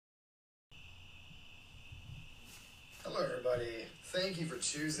everybody. Thank you for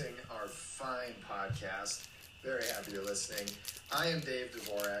choosing our fine podcast. Very happy you're listening. I am Dave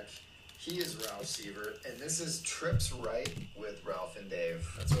Dvorak. He is Ralph Sievert, and this is Trips Right with Ralph and Dave.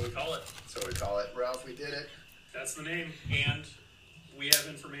 That's what we call it. That's what we call it. Ralph, we did it. That's the name, and we have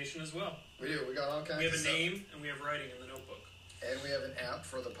information as well. We do. We got all kinds of stuff. We have a name, and we have writing in the notebook. And we have an app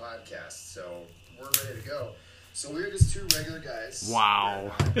for the podcast, so we're ready to go. So we're just two regular guys.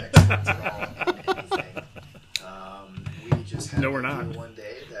 Wow. We're not experts at all in anything. We just had No, we're not. one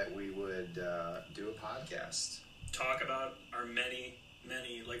day that we would do a podcast. Talk about our many,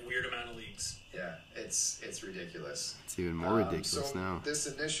 like, weird amount of leagues. Yeah, it's ridiculous. It's even more ridiculous so now. This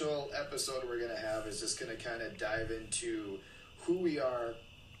initial episode we're going to have is just going to kind of dive into who we are,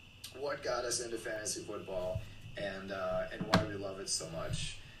 what got us into fantasy football, and why we love it so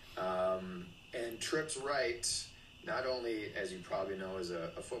much. And Trips Right, not only, as you probably know, is a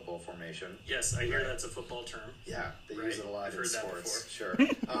football formation. Yes, I hear that's a football term. Yeah, they Right. use it a lot I've in heard that sports. before. Sure.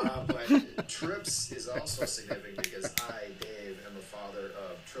 But Trips is also significant because I, Dave, am the father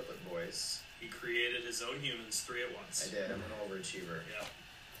of triplet boys. He created his own humans, 3 at once. I did. I'm an overachiever.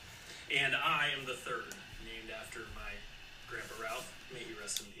 Yeah. And I am the third, named after my grandpa Ralph. May he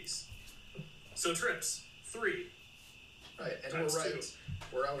rest in peace. So Trips, 3. Right, and Times we're right. 2.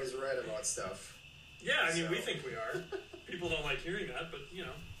 We're always right about stuff. Yeah, I mean, So- we think we are. People don't like hearing that, but, you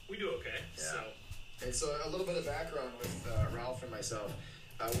know, we do okay. Yeah. So, And so a little bit of background with Ralph and myself.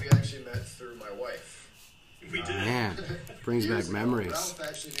 We actually met through my wife. we did. Yeah, brings Years back ago, memories. Ralph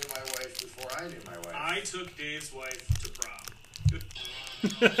actually knew my wife before I knew my wife. I took Dave's wife to prom.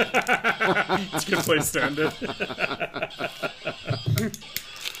 It's a good place to end it.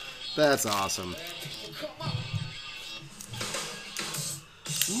 That's awesome.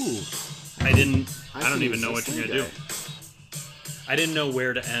 Ooh, I don't can even use know this what you're thing, going to do. I didn't know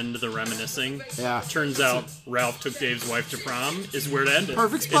where to end the reminiscing. yeah. Turns out Ralph took Dave's wife to prom is where to end it.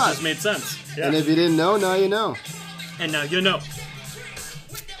 Perfect spot. It just made sense. Yeah. And if you didn't know, now you know. And now you know.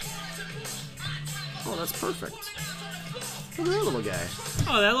 Oh, that's perfect. Look at that little guy.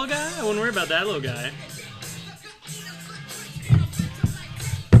 Oh, that little guy? I wouldn't worry about that little guy.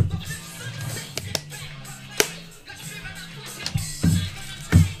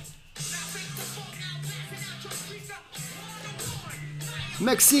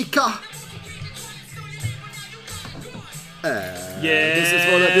 Mexico. Yeah. This is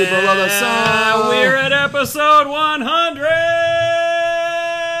for the people of the song. We're at episode 100.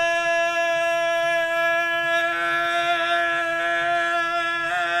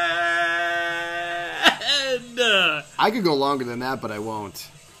 I could go longer than that, but I won't.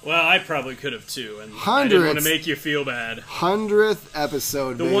 Well, I probably could have too, and I Hundreds. didn't want to make you feel bad. 100th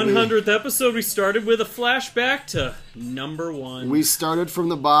episode, The baby. 100th episode, we started with a flashback to number 1. We started from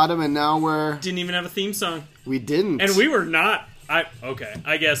the bottom, and now didn't even have a theme song. we didn't. And we were not...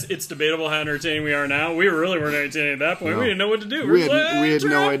 I guess it's debatable how entertaining we are now. We really weren't entertaining at that point. No. We didn't know what to do. We were had- just like, we had turn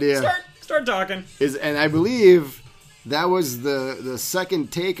no up, idea. Start talking. And I believe that was the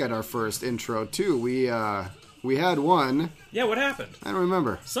second take at our first intro too. We had one. Yeah, what happened? I don't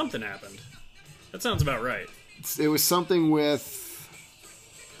remember. Something happened. That sounds about right. It was something with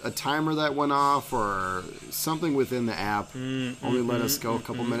a timer that went off, or something within the app. Only let us go a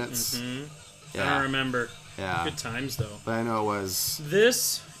couple minutes. I don't Yeah, remember. yeah. Good times, though. But I know it was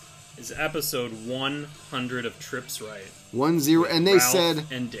This is episode 100 of Trips Right. 1-0, and they Ralph said,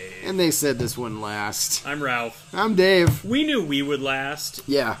 and Dave. and they said this wouldn't last. I'm Ralph. I'm Dave. We knew we would last.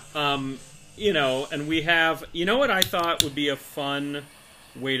 Yeah. You know, and we have... You know what I thought would be a fun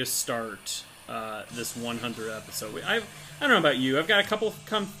way to start this 100th episode? I don't know about you. I've got a couple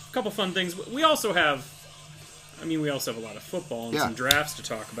fun things. We also have... we also have a lot of football and Yeah. some drafts to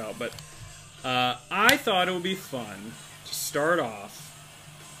talk about, but I thought it would be fun to start off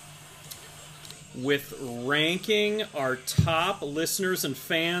with ranking our top listeners and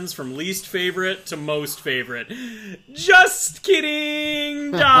fans from least favorite to most favorite. Just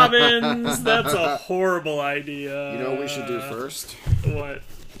kidding, Dobbins. That's a horrible idea. You know what we should do first? What?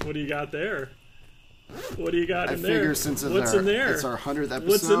 What do you got there? What do you got I in there? figure since What's in there? it's our 100th episode,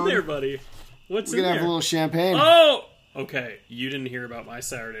 What's in there, buddy? What's we're in gonna there? have a little champagne. Oh, okay. You didn't hear about my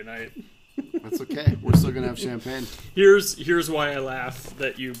Saturday night. That's okay. We're still gonna have champagne. Here's why I laugh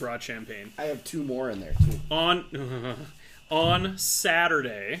that you brought champagne. I have 2 more in there too. On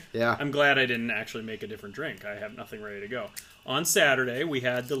Saturday, Yeah. I'm glad I didn't actually make a different drink. I have nothing ready to go. On Saturday, we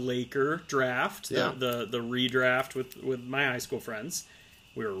had the Laker draft, Yeah. the redraft with my high school friends.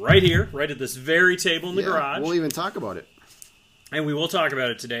 We were right here, right at this very table in the garage. We'll even talk about it. And we will talk about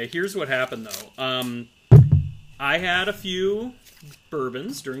it today. Here's what happened, though. I had a few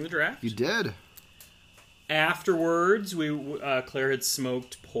bourbons during the draft. You did. Afterwards, Claire had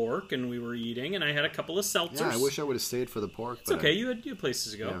smoked pork, and we were eating, and I had a couple of seltzers. Yeah, I wish I would have stayed for the pork. It's okay. You had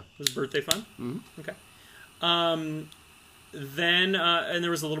places to go. Yeah. Was birthday fun? Mm-hmm. Okay. Then, and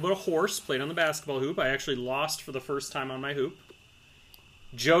there was a little bit of horse, played on the basketball hoop. I actually lost for the first time on my hoop.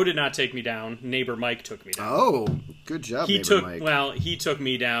 Joe did not take me down. Neighbor Mike took me down. Oh, good job, Neighbor Mike. Well, he took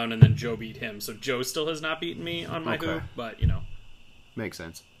me down, and then Joe beat him. So Joe still has not beaten me on my hoop, but, you know. Makes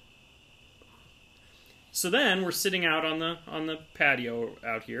sense. So then we're sitting out on the patio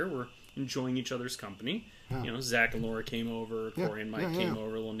out here. We're enjoying each other's company. Yeah. You know, Zach and Laura came over. Corey and Mike came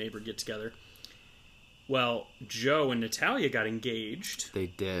over. A little neighbor get together. Well, Joe and Natalia got engaged. They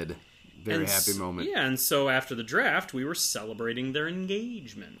did. Very happy moment. Yeah, and so after the draft, we were celebrating their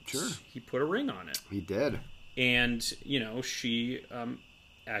engagement. Sure. He put a ring on it. He did. And, you know, she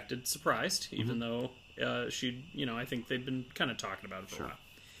acted surprised, even though she'd, you know, I think they'd been kind of talking about it for a while.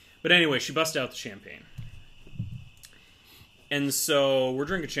 But anyway, she busted out the champagne. And so we're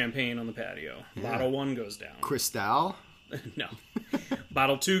drinking champagne on the patio. Yeah. Bottle 1 goes down. Cristal? No.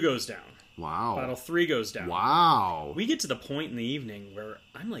 Bottle 2 goes down. Wow. Bottle 3 goes down. Wow. We get to the point in the evening where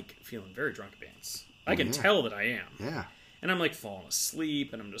I'm like feeling very drunk advance. I can tell that I am. Yeah. And I'm like falling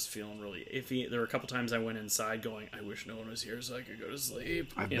asleep and I'm just feeling really iffy. There were a couple times I went inside going, I wish no one was here so I could go to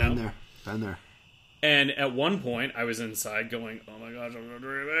sleep. I've been there. And at one point I was inside going, oh my gosh, I'm going to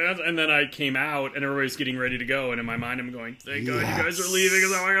drink this. And then I came out and everybody's getting ready to go. And in my mind I'm going, thank God you guys are leaving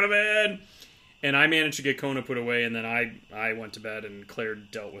because I want to go to bed. And I managed to get Kona put away, and then I went to bed, and Claire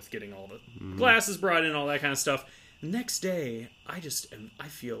dealt with getting all the glasses brought in, all that kind of stuff. The next day, I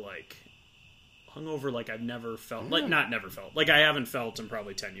feel like hungover like I've never felt. Like, not never felt. Like I haven't felt in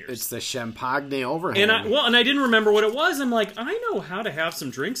probably 10 years. It's the champagne overhang. And I didn't remember what it was. I'm like, I know how to have some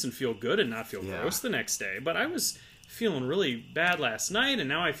drinks and feel good and not feel gross the next day. But I was feeling really bad last night, and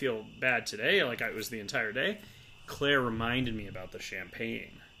now I feel bad today, like it was the entire day. Claire reminded me about the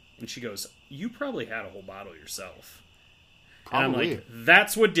champagne. And she goes, you probably had a whole bottle yourself. Probably. And I'm like,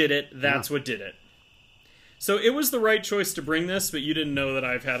 that's what did it. That's what did it. So it was the right choice to bring this, but you didn't know that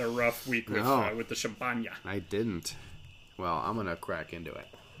I've had a rough week with the champagne. I didn't. Well, I'm going to crack into it.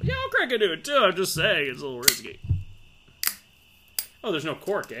 Yeah, I'll crack into it too. I'm just saying, it's a little risky. Oh, there's no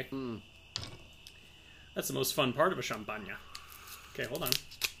cork, eh? That's the most fun part of a champagne. Okay, hold on.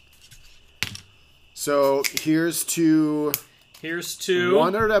 So here's to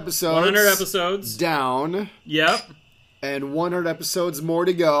 100 episodes. 100 episodes. Down. Yep. And 100 episodes more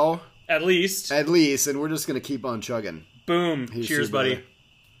to go. At least. And we're just going to keep on chugging. Boom. Cheers, buddy.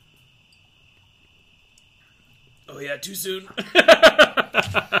 Oh, yeah, too soon.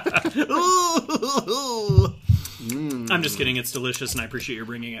 I'm just kidding. It's delicious, and I appreciate your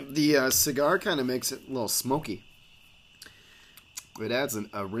bringing it. The cigar kind of makes it a little smoky. It adds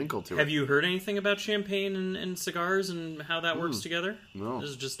a wrinkle to it. Have you heard anything about champagne and cigars and how that works together? No.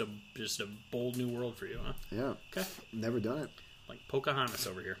 This is just a bold new world for you, huh? Yeah. Okay. Never done it. Like Pocahontas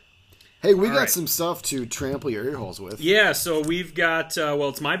over here. Hey, we got some stuff to trample your ear holes with. Yeah, so we've got,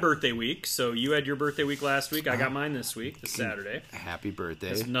 it's my birthday week. So you had your birthday week last week. I got mine this week, this Saturday. Happy birthday.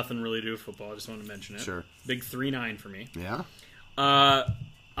 It has nothing really to do with football. I just wanted to mention it. Sure. Big 3-9 for me. Yeah.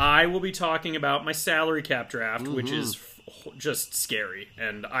 I will be talking about my salary cap draft, which is just scary.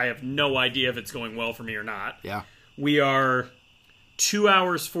 And I have no idea if it's going well for me or not. Yeah. We are 2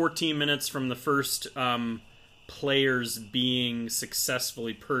 hours, 14 minutes from the first players being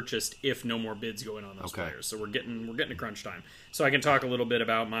successfully purchased if no more bids go in on those players. So we're getting to crunch time. So I can talk a little bit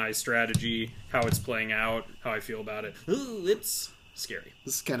about my strategy, how it's playing out, how I feel about it. Ooh, it's scary.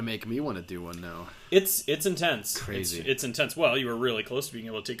 This is kind of making me want to do one now. It's intense. Crazy. It's intense. Well, you were really close to being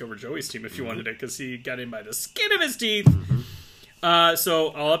able to take over Joey's team if you wanted it, because he got in by the skin of his teeth. So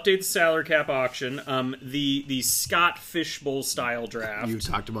I'll update the salary cap auction. The Scott Fishbowl style draft. You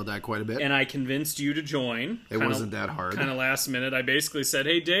talked about that quite a bit. And I convinced you to join. It wasn't that hard. Kind of last minute. I basically said,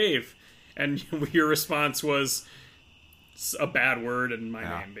 hey, Dave. And your response was a bad word in my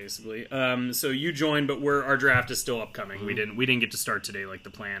name, basically. So you joined, but our draft is still upcoming. We didn't get to start today like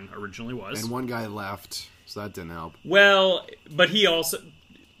the plan originally was. And one guy left, so that didn't help. Well, but he also...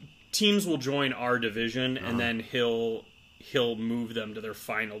 Teams will join our division, and then he'll move them to their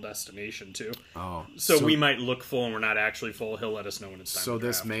final destination too. Oh, so we might look full and we're not actually full. He'll let us know when it's time. So to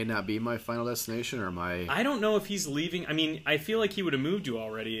this draft. may not be my final destination, or my. I don't know if he's leaving. I mean, I feel like he would have moved you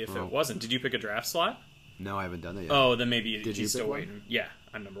already if it wasn't. Did you pick a draft slot? No, I haven't done that yet. Oh, then maybe Did you he's still pick waiting. one? Yeah,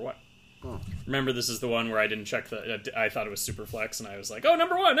 I'm number 1. Oh. Remember, this is the one where I didn't check I thought it was super flex, and I was like, "Oh,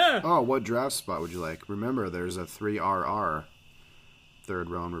 number 1." Oh, what draft spot would you like? Remember, there's a 3RR,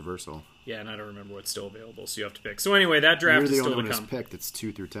 third round reversal. Yeah, and I don't remember what's still available, so you have to pick. So anyway, that draft is still to come. You're the only one who's picked. It's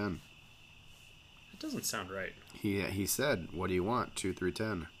 2 through 10. doesn't sound right. He said, "What do you want? 2 through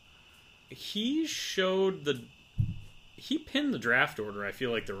 10." He pinned the draft order. I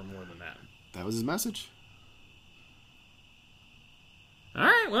feel like there were more than that. That was his message. All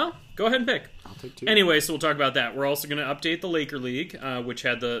right, well, go ahead and pick. I'll take 2. Anyway, so we'll talk about that. We're also going to update the Laker League, which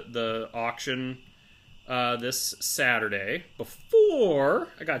had the auction this Saturday before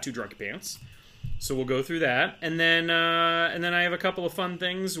I got too drunk at pants. So we'll go through that, and then I have a couple of fun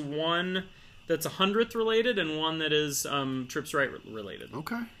things. One that's 100th related, and one that is Trips Right related.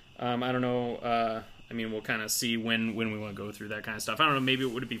 Okay. I don't know. I mean, we'll kind of see when we want to go through that kind of stuff. I don't know. Maybe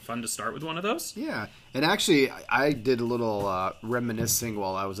would it be fun to start with one of those? Yeah, and actually, I did a little reminiscing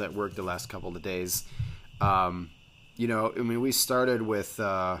while I was at work the last couple of days. You know, I mean, we started with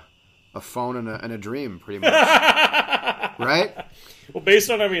a phone and a dream, pretty much, right? Well,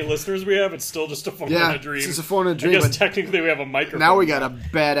 based on how many listeners we have, it's still just a phone and a dream. It's just a phone and a dream. I guess technically we have a microphone. Now we got a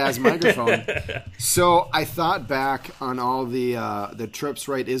badass microphone. So I thought back on all the Trips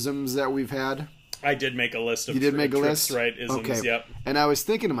Right isms that we've had. I did make a list of Trips Right isms, okay. Yep. And I was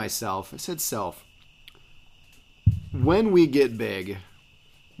thinking to myself, I said, when we get big,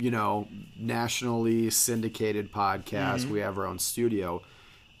 you know, nationally syndicated podcast, we have our own studio,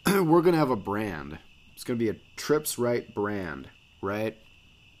 we're going to have a brand. It's going to be a Trips Right brand, right?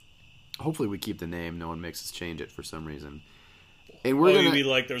 Hopefully we keep the name. No one makes us change it for some reason. And we're going to be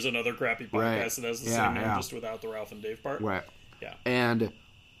like there's another crappy podcast that has the same name just without the Ralph and Dave part. Right. Yeah. And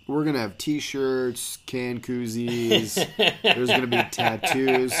we're going to have T-shirts, can koozies. There's going to be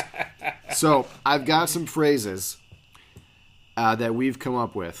tattoos. So I've got some phrases that we've come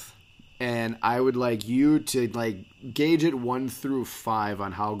up with. And I would like you to gauge it 1 through 5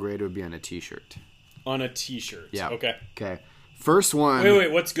 on how great it would be on a T-shirt. On a T-shirt. Yeah. Okay. First one.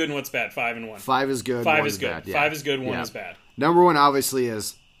 Wait. What's good and what's bad? 5 and 1. 5 is good. 5 1 is good. Bad. Yeah. 5 is good. 1 is bad. Number 1 obviously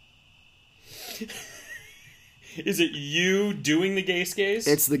is. Is it you doing the gaze gaze?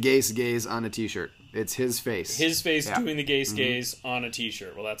 It's the gaze on a T-shirt. It's his face. His face doing the gaze gaze on a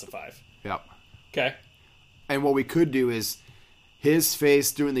T-shirt. Well, that's a 5. Yep. Okay. And what we could do is his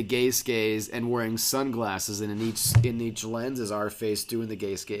face doing the gaze and wearing sunglasses, and in each lens is our face doing the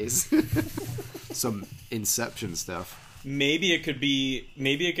gaze. Some Inception stuff. Maybe it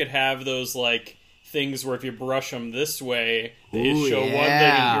could have those like things where if you brush them this way, they show one thing,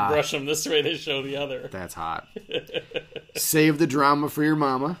 and if you brush them this way, they show the other. That's hot. Save the drama for your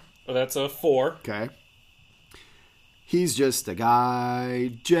mama. Well, that's a 4. Okay. He's just a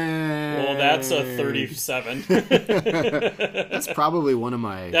guy, Jay. Well, that's a 37. That's probably one of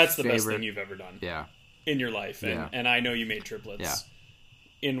my That's the favorite. best thing you've ever done. Yeah. In your life. And I know you made triplets. Yeah.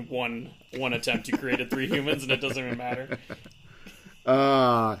 In one attempt, you created 3 humans, and it doesn't even matter.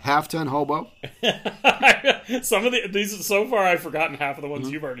 Half-ton hobo. Some of these so far, I've forgotten half of the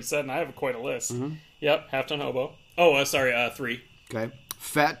ones you've already said, and I have quite a list. Yep, half-ton hobo. Oh, sorry, 3. Okay.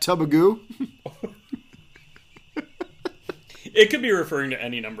 Fat tub of goo. It could be referring to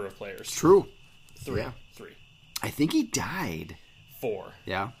any number of players. True. 3. Yeah. 3. I think he died. 4.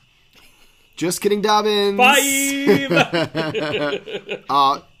 Yeah. Just kidding, Dobbins.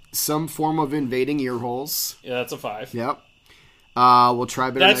 5. Some form of invading ear holes. Yeah, that's a 5. Yep. We'll try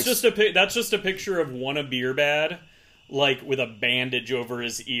better That's next. That's just a picture of Wanna Beer Bad, like with a bandage over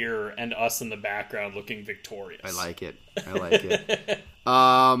his ear and us in the background looking victorious. I like it.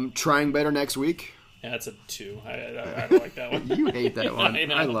 Trying better next week. Yeah, that's a 2. I don't like that one. You hate that one. I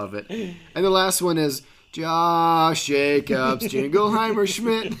know. I love it. And the last one is Josh Jacobs, Jingleheimer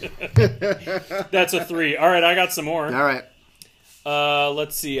Schmidt. That's a 3. All right, I got some more. All right.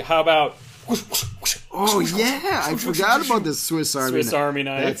 Let's see. How about... Oh, yeah. I forgot about the Swiss Army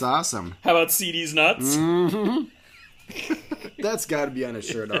knife. That's awesome. How about CD's nuts? That's got to be on a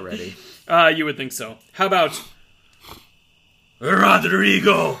shirt already. You would think so. How about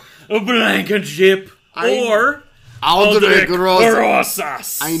Rodrigo Blankenship or Aldrich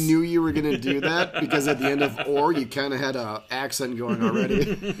Rosas? I knew you were going to do that because at the end of "or" you kind of had an accent going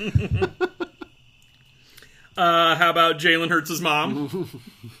already. How about Jalen Hurts' mom?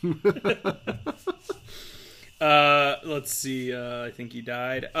 Let's see. I think he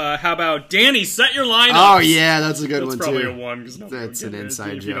died. How about Danny? Set your lineup. Oh yeah, that's a good one too. That's probably a 1 because that's an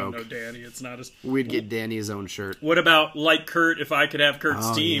inside if joke. You don't know Danny, it's not as. We'd get Danny his own shirt. What about like Kurt? If I could have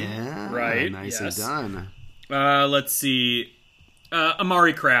Kurt's team, yeah, right? Nicely done. Let's see.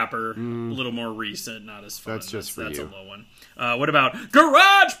 Amari Crapper, a little more recent, not as fun. That's just for that's you. a low one. What about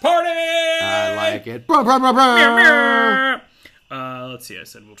Garage Party? I like it. Let's see. I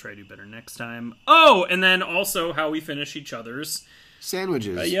said we'll try to do better next time. Oh, and then also how we finish each other's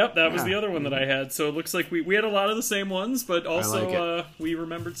Sandwiches. Yep, that was Yeah. the other one that I had. So it looks like we had a lot of the same ones, but also like it. we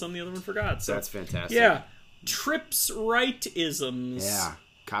remembered some the other one forgot. So That's fantastic. yeah, Trips Right-isms. Yeah.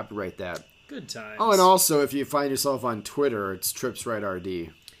 Copyright that. Good times. Oh, and also, if you find yourself on Twitter, it's Trips Right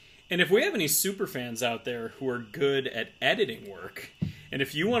RD. And if we have any super fans out there who are good at editing work, and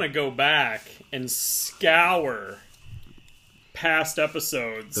if you want to go back and scour past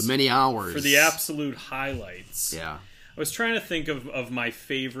episodes The many hours. for the absolute highlights. Yeah. I was trying to think of my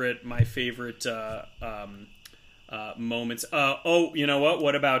favorite moments. You know what?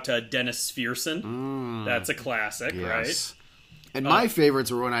 What about Dennis Fearson? That's a classic, right? Yes. And my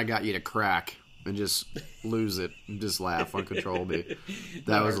favorites were when I got you to crack and just lose it and just laugh uncontrollably.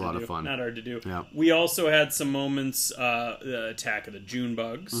 That was a lot of fun. Not hard to do. Yeah. We also had some moments, the attack of the June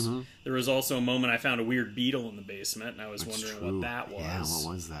bugs. Mm-hmm. There was also a moment I found a weird beetle in the basement, and I was It's wondering true. what that was. Yeah,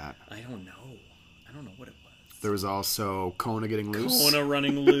 what was that? I don't know. I don't know what it was. There was also Kona getting loose. Kona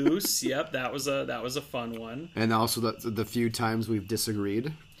running loose. Yep, that was a fun one. And also the few times we've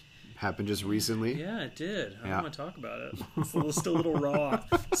disagreed. Happened just recently. Yeah, it did. I Yeah. don't want to talk about it. It's still a little raw.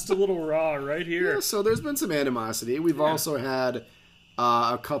 Still a little raw right here. Yeah, so there's been some animosity. We've also had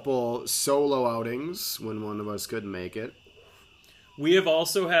a couple solo outings when one of us couldn't make it. We have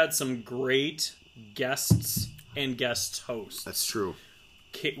also had some great guests and guest hosts. That's true.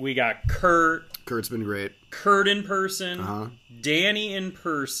 We got Kurt Kurt's been great. in person, Danny in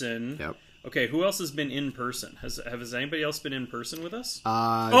person. Yep. Okay, who else has been in person? Has anybody else been in person with us?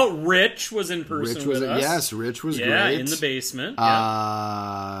 Rich was in person Rich was with us. Yes, Rich was yeah, great. in the basement.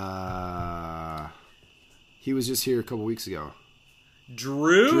 He was just here a couple weeks ago.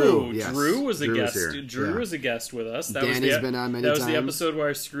 Drew yes. was a Drew was guest. here. Drew Yeah. was a guest with us. That Danny's been on many That was the times. episode where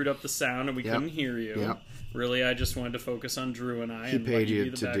I screwed up the sound and we couldn't hear you. Yep. Really, I just wanted to focus on Drew and I. He and paid let you be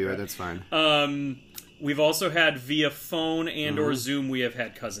the to do background. it. That's fine. We've also had via phone and Mm-hmm. or Zoom. We have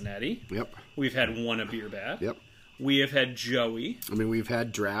had Cousin Eddie. Yep. We've had One a Beer Bat. Yep. We have had Joey. I mean, we've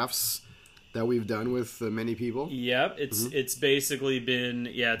had drafts that we've done with many people. Yep, Mm-hmm. it's basically been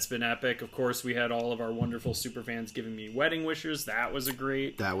it's been epic. Of course, we had all of our wonderful super fans giving me wedding wishes. That was a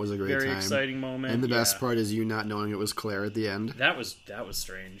great, That was a great very time. exciting moment. And the best Yeah. part is you not knowing it was Claire at the end. That was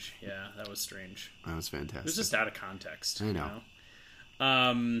strange. Yeah, that was strange. That was fantastic. It was just out of context. I know.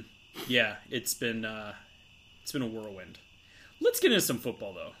 Yeah, it's been a whirlwind. Let's get into some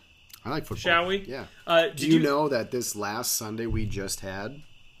football though. I like football. Shall we? Yeah. Did Do you know that this last Sunday we just had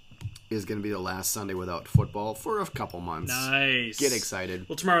is going to be the last Sunday without football for a couple months? Nice. Get excited.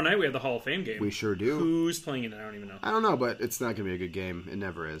 Well, tomorrow night we have the Hall of Fame game. We sure do. Who's playing in it? I don't even know. I don't know, but it's not going to be a good game. It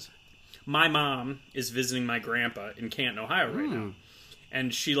never is. My mom is visiting my grandpa in Canton, Ohio right now.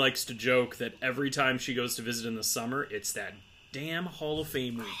 And she likes to joke that every time she goes to visit in the summer, it's that damn Hall of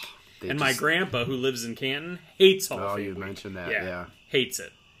Fame week. And my grandpa, who lives in Canton, hates Hall of Oh, Fame you week. mentioned that, yeah. Hates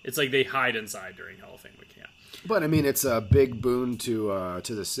it. It's like they hide inside during Hall of Fame week, yeah. But, I mean, it's a big boon to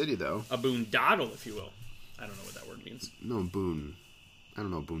the city, though. A boondoggle, if you will. I don't know what that word means. No, boon. I don't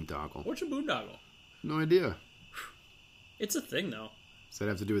know boondoggle. What's a boondoggle? No idea. It's a thing, though. Does that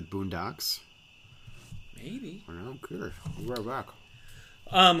have to do with boondocks? Maybe. I don't know. Could. We'll be right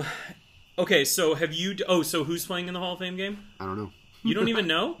back. Okay, so have you... Oh, so who's playing in the Hall of Fame game? I don't know. You don't even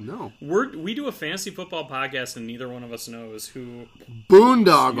know? No. We do a fantasy football podcast and neither one of us knows who...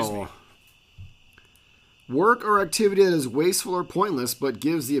 Boondoggle. Work or activity that is wasteful or pointless but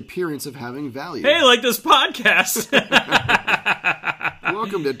gives the appearance of having value. Hey, like this podcast!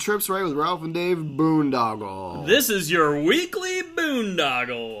 Welcome to Trips Right with Ralph and Dave Boondoggle. This is your weekly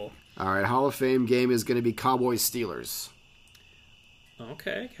boondoggle. All right, Hall of Fame game is going to be Cowboys Steelers.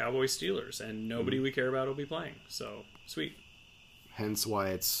 Okay, Cowboys Steelers, and nobody we care about will be playing. So, sweet. Hence why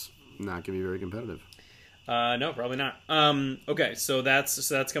it's not going to be very competitive. No, probably not. Okay, so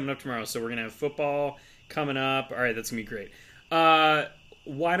that's coming up tomorrow. So we're gonna have football coming up. All right, that's gonna be great.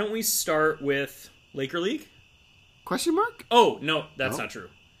 Why don't we start with Laker League? Question mark? Oh no, that's No? not true.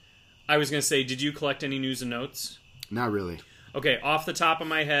 I was gonna say, did you collect any news and notes? Not really. Okay, off the top of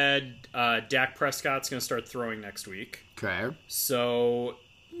my head, Dak Prescott's gonna start throwing next week. Okay. So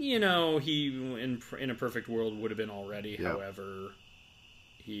he in a perfect world would have been already. Yep. However,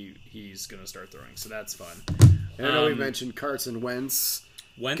 he's gonna start throwing, so that's fun. And I know we mentioned Carson Wentz.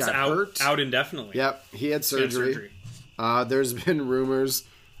 Wentz got out hurt. out indefinitely. Yep, he had surgery. There's been rumors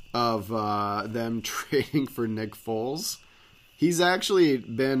of them trading for Nick Foles. He's actually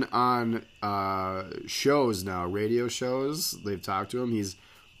been on shows now, radio shows. They've talked to him. He's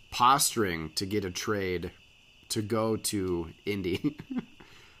posturing to get a trade to go to Indy.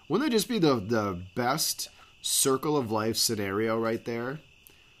 Wouldn't that just be the best circle of life scenario right there?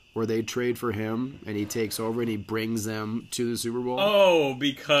 where they trade for him and he takes over and he brings them to the Super Bowl? Oh,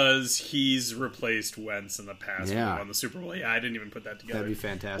 because he's replaced Wentz in the past Yeah. on the Super Bowl. Yeah, I didn't even put that together. That'd be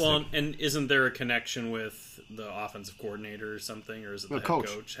fantastic. Well, and isn't there a connection with the offensive coordinator or something, or is it the head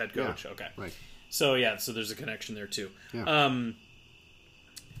coach? Head coach. Yeah. Okay. Right. So so there's a connection there too. Yeah.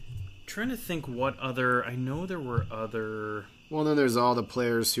 Trying to think what other. I know there were other. Well, then there's all the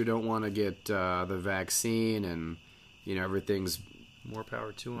players who don't want to get the vaccine, and everything's More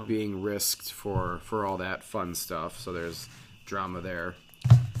power to him. being risked for all that fun stuff. So there's drama there.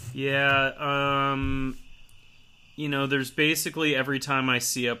 Yeah. There's basically every time I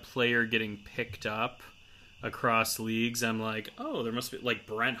see a player getting picked up across leagues, I'm like, oh, there must be like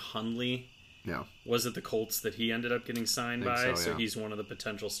Brent Hundley. Yeah. Was it the Colts that he ended up getting signed by? So, So yeah. he's one of the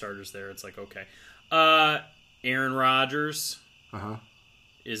potential starters there. It's like, okay. Aaron Rodgers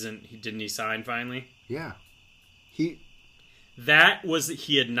didn't he sign finally? Yeah. He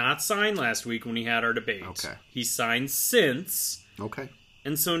had not signed last week when he had our debate. Okay. He signed since. Okay.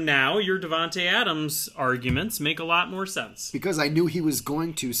 And so now your Devontae Adams arguments make a lot more sense. Because I knew he was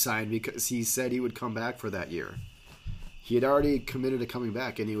going to sign because he said he would come back for that year. He had already committed to coming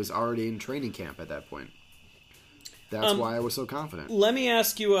back, and he was already in training camp at that point. That's why I was so confident. Let me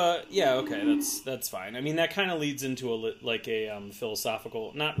ask you. That's fine. I mean, that kind of leads into a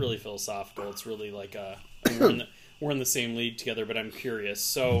philosophical, not really philosophical. It's really like we're in the same league together. But I'm curious.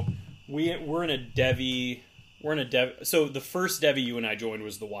 So we're in a Devy. So the first Devy you and I joined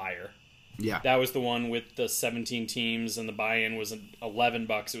was The Wire. Yeah. That was the one with the 17 teams, and the buy-in was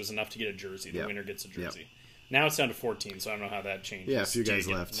 $11. It was enough to get a jersey. The winner gets a jersey. Now it's down to 14, so I don't know how that changes. Yeah, a few guys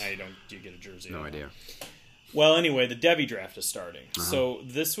left. Now do you get a jersey? No idea. Well, anyway, the Devy draft is starting. So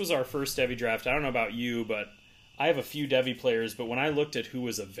this was our first Devy draft. I don't know about you, but I have a few Devy players, but when I looked at who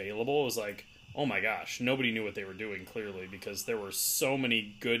was available, it was like, oh my gosh, nobody knew what they were doing, clearly, because there were so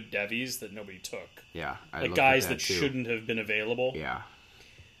many good Devys that nobody took. Yeah. Like guys that shouldn't have been available. Yeah.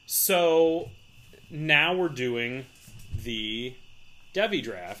 So now we're doing the Devy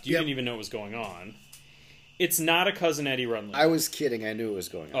draft. You didn't even know what was going on. It's not a Cousin Eddie run league. I was kidding. I knew it was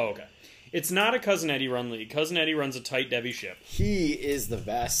going on. Oh, okay. It's not a Cousin Eddie run league. Cousin Eddie runs a tight Devy ship. He is the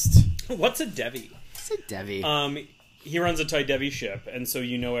best. What's a Devy? It's a Devy. He runs a tight Devy ship, and so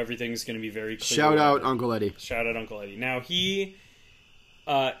everything's going to be very clear. Shout out Uncle Eddie. Shout out Uncle Eddie. Now, he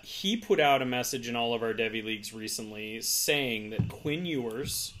put out a message in all of our Devy leagues recently saying that Quinn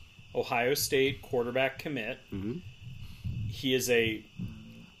Ewers, Ohio State quarterback commit, he is a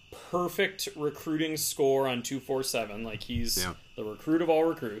perfect recruiting score on 247. Like, he's the recruit of all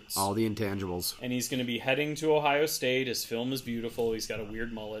recruits. All the intangibles. And he's going to be heading to Ohio State. His film is beautiful. He's got a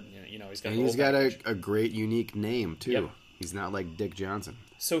weird mullet. He's got a great, unique name, too. Yep. He's not like Dick Johnson.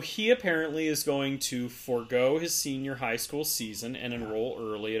 So he apparently is going to forego his senior high school season and enroll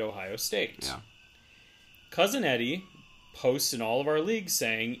early at Ohio State. Yeah. Cousin Eddie posts in all of our leagues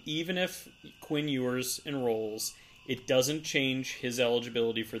saying, even if Quinn Ewers enrolls, it doesn't change his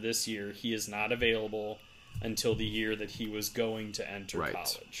eligibility for this year. He is not available until the year that he was going to enter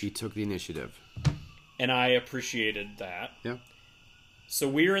college. He took the initiative. And I appreciated that. Yeah. So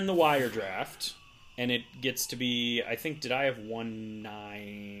we're in the Wire draft, and it gets to be, I think, did I have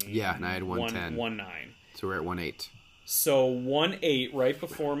 1-9? Yeah, and I had 1-10. 1-9. So we're at 1-8. So 1-8, right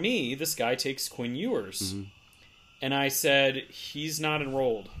before me, this guy takes Quinn Ewers. And I said, he's not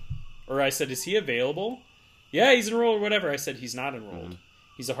enrolled. Or I said, is he available? Yeah, he's enrolled or whatever. I said, he's not enrolled.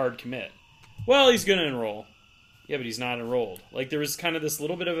 He's a hard commit. Well, he's going to enroll. Yeah, but he's not enrolled. Like, there was kind of this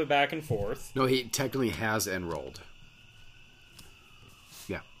little bit of a back and forth. No, he technically has enrolled.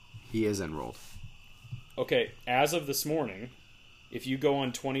 Yeah, he is enrolled. Okay, as of this morning, if you go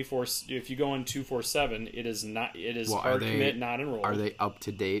on 247, it is not. It is hard commit, not enrolled. Are they up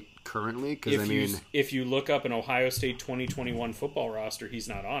to date currently? Because if you look up an Ohio State 2021 football roster, he's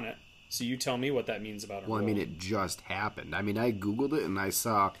not on it. So you tell me what that means about enrolled. Well, I mean, it just happened. I mean, I Googled it and I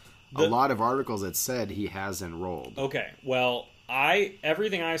saw a lot of articles that said he has enrolled. Okay, well,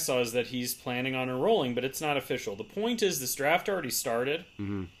 everything I saw is that he's planning on enrolling, but it's not official. The point is, this draft already started,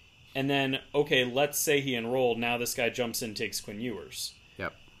 and then, okay, let's say he enrolled. Now this guy jumps in and takes Quinn Ewers.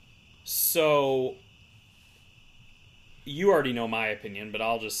 Yep. So you already know my opinion, but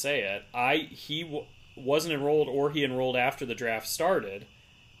I'll just say it. He wasn't enrolled, or he enrolled after the draft started.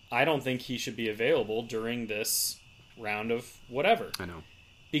 I don't think he should be available during this round of whatever. I know.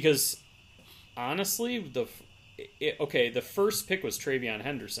 Because, honestly, the first pick was Travion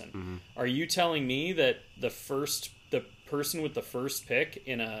Henderson. Are you telling me that the person with the first pick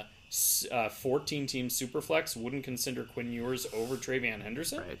in a 14-team Superflex wouldn't consider Quinn Ewers over Travion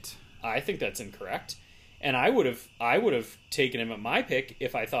Henderson? Right. I think that's incorrect. And I would have taken him at my pick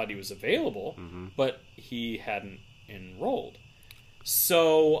if I thought he was available, but he hadn't enrolled.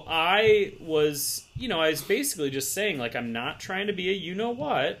 So I was basically just saying, like, I'm not trying to be a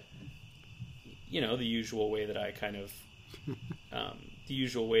you-know-what, the usual way that I kind of, the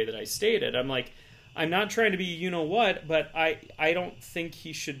usual way that I stated. I'm like, I'm not trying to be you-know-what, but I don't think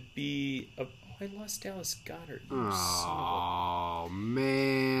he should be I lost Dallas Goedert. Oh,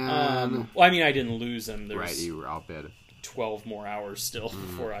 man. Well, I mean, I didn't lose him. There's Right, you were outbid. 12 more hours still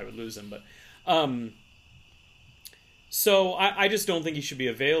before I would lose him. But so I just don't think he should be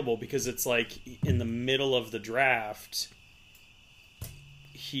available because it's like in the middle of the draft,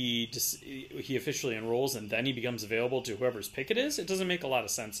 he officially enrolls and then he becomes available to whoever's pick it is. It doesn't make a lot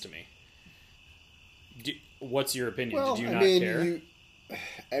of sense to me. What's your opinion? Well, Did you not care?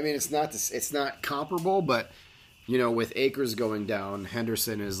 It's not comparable, but with Akers going down,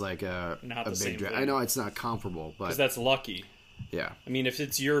 Henderson is like a big draft. I know it's not comparable, but because that's lucky. Yeah. I mean, if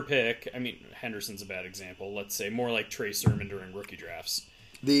it's your pick, Henderson's a bad example. Let's say more like Trey Sermon during rookie drafts.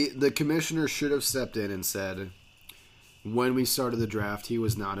 The commissioner should have stepped in and said, when we started the draft, he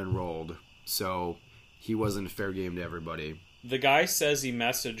was not enrolled, so he wasn't fair game to everybody. The guy says he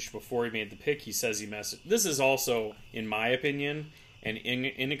messaged before he made the pick. He says he messaged. This is also, in my opinion, an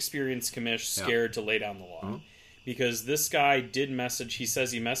inexperienced commish scared to lay down the law. Because this guy did message. He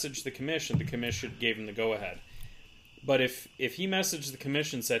says he messaged the commission. The commission gave him the go-ahead. But if he messaged the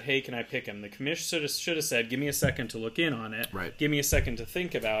commission and said, hey, can I pick him? The commission should have said, give me a second to look in on it. Right. Give me a second to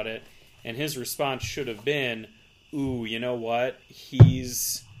think about it. And his response should have been, ooh, you know what? He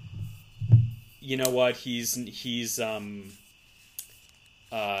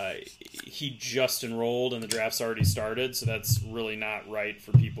just enrolled and the draft's already started, so that's really not right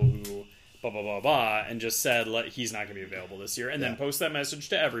for people who blah, blah, blah, blah, and just said he's not going to be available this year. And then post that message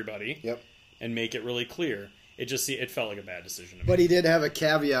to everybody. Yep. And make it really clear. It felt like a bad decision to me. But he did have a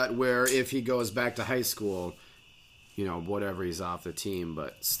caveat where if he goes back to high school, whatever, he's off the team,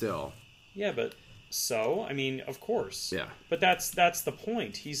 but still. Yeah, but of course. Yeah. But that's the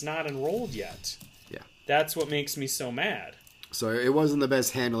point. He's not enrolled yet. Yeah. That's what makes me so mad. So it wasn't the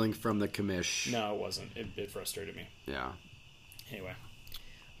best handling from the commish. No, it wasn't. It frustrated me. Yeah. Anyway.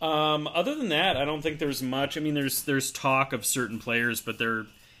 Other than that, I don't think there's much. I mean, there's talk of certain players, but there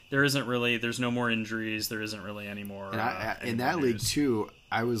isn't really. There's no more injuries. There isn't really any more. And in that league too,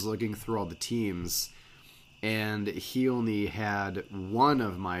 I was looking through all the teams, and he only had one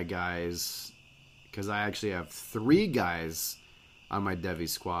of my guys, because I actually have 3 guys on my Devy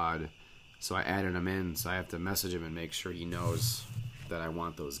squad. So I added him in, so I have to message him and make sure he knows that I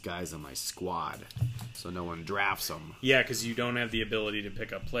want those guys on my squad, so no one drafts them. Yeah, because you don't have the ability to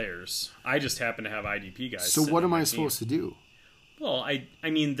pick up players. I just happen to have IDP guys. So what am I supposed to do? Well, I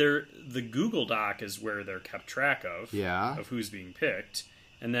mean, the Google Doc is where they're kept track of who's being picked,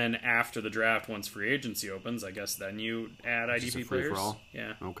 and then after the draft, once free agency opens, I guess then you add IDP players. For all?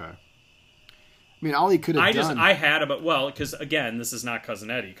 Yeah. Okay. I mean, all he could have done... I had about... Well, because, again, this is not Cousin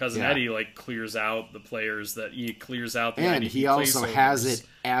Eddie. Cousin Eddie, clears out the players that... He clears out the And IDP he also has placeholders. it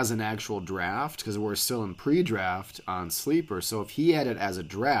as an actual draft, because we're still in pre-draft on Sleeper. So if he had it as a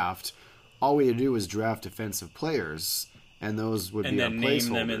draft, all we had to do was draft defensive players, and those would be our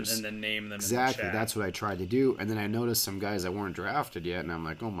placeholders. And then name them Exactly. in the chat. That's what I tried to do. And then I noticed some guys that weren't drafted yet, and I'm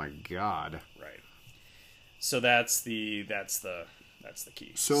like, oh, my God. Right. So that's the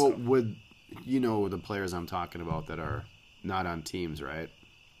key. So would... the players I'm talking about that are not on teams, right?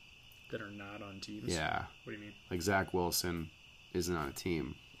 That are not on teams? Yeah. What do you mean? Like Zach Wilson isn't on a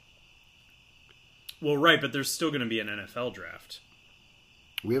team. Well, right, but there's still going to be an NFL draft.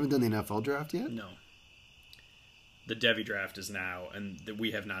 We haven't done the NFL draft yet? No. The Devy draft is now, and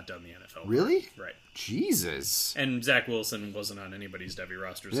we have not done the NFL Really? draft. Right. Jesus. And Zach Wilson wasn't on anybody's Devy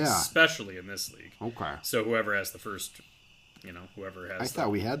rosters, Yeah. especially in this league. Okay. So whoever has the first... whoever has... I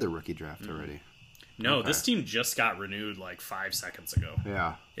thought we had the rookie draft already. No, this team just got renewed like 5 seconds ago.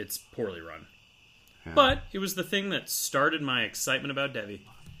 Yeah. It's poorly run. Yeah. But it was the thing that started my excitement about Devy.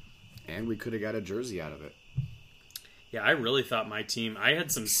 And we could have got a jersey out of it. Yeah, I really thought my team... I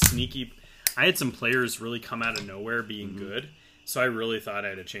had some players really come out of nowhere being good. So I really thought I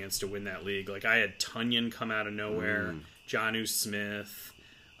had a chance to win that league. Like, I had Tunyon come out of nowhere. Jonnu Smith.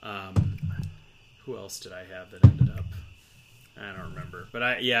 Who else did I have that ended up? I don't remember, but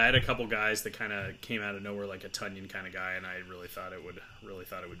I had a couple guys that kind of came out of nowhere, like a Tunyon kind of guy, and I really thought it would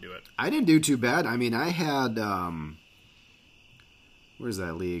do it. I didn't do too bad. I mean, I had where's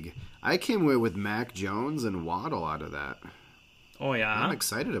that league? I came away with Mac Jones and Waddle out of that. Oh yeah, I'm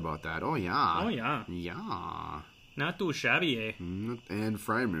excited about that. Oh yeah, yeah. Not too shabby, eh? And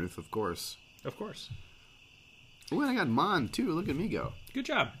Frymouth, of course. Of course. Oh, and I got Mon, too. Look at me go. Good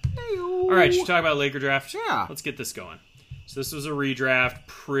job. Hey-o. All right, should we talk about Laker draft? Yeah. Let's get this going. So this was a redraft,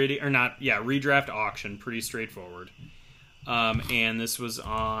 redraft auction, pretty straightforward. And this was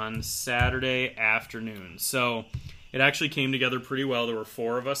on Saturday afternoon. So it actually came together pretty well. There were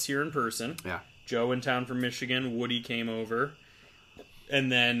 4 of us here in person. Yeah. Joe in town from Michigan. Woody came over.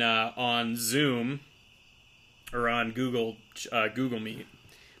 And then on Zoom, or on Google Meet,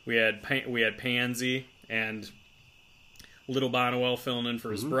 we had Pansy and Little Bonowell filling in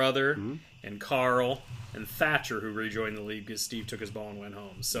for his brother, and Carl, and Thatcher, who rejoined the league because Steve took his ball and went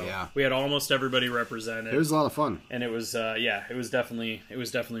home. So we had almost everybody represented. It was a lot of fun. And it was it was definitely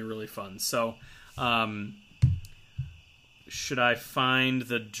really fun. So should I find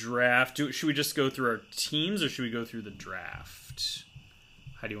the draft? Should we just go through our teams, or should we go through the draft?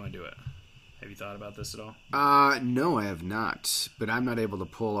 How do you want to do it? Have you thought about this at all? No, I have not. But I'm not able to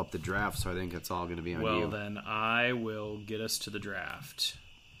pull up the draft, so I think it's all going to be on you. Well, then I will get us to the draft.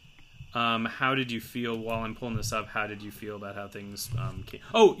 How did you feel while I'm pulling this up? How did you feel about how things came?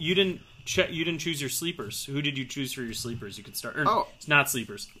 Oh, you didn't choose your sleepers. Who did you choose for your sleepers? You could start. It's not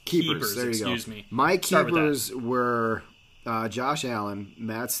sleepers. Keepers. There you excuse go. Me. My keepers were Josh Allen,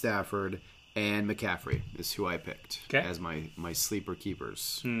 Matt Stafford, and McCaffrey is who I picked as my sleeper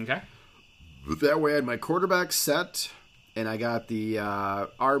keepers. Okay. That way I had my quarterback set, and I got the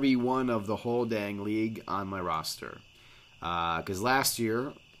RB1 of the whole dang league on my roster. Because last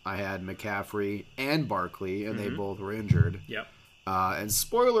year I had McCaffrey and Barkley, and they both were injured. Yep. And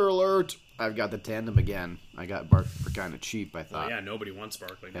spoiler alert, I've got the tandem again. I got Barkley for kind of cheap, I thought. Well, yeah, nobody wants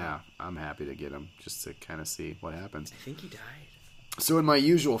Barkley now. Yeah, I'm happy to get him just to kind of see what happens. I think he died. So in my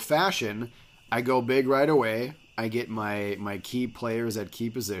usual fashion, I go big right away. I get my key players at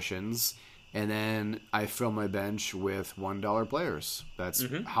key positions, and then I fill my bench with $1 players. That's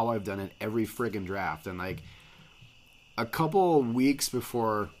how I've done it every friggin' draft. And like a couple weeks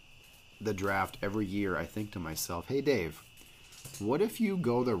before the draft every year, I think to myself, hey, Dave, what if you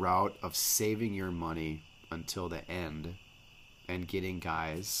go the route of saving your money until the end and getting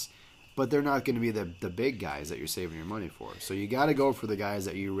guys, but they're not going to be the big guys that you're saving your money for. So you got to go for the guys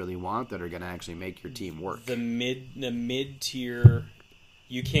that you really want that are going to actually make your team work. The mid-tier,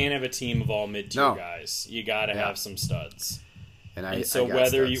 you can't have a team of all mid-tier guys. You got to have some studs. And so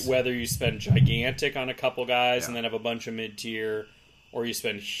whether you spend gigantic on a couple guys and then have a bunch of mid-tier, or you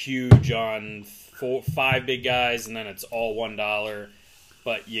spend huge on 5 big guys and then it's all $1,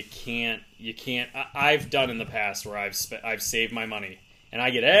 but you can't. I've done in the past where I've saved my money and I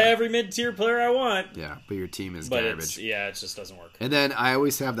get every mid-tier player I want. Yeah, but your team is garbage. It just doesn't work. And then I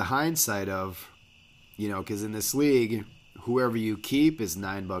always have the hindsight of, because in this league, whoever you keep is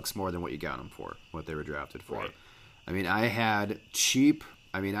 $9 more than what you got them for, what they were drafted for. Right. I mean, I had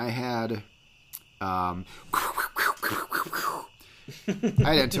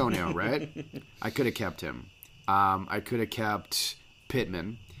Antonio, right? I could have kept him. I could have kept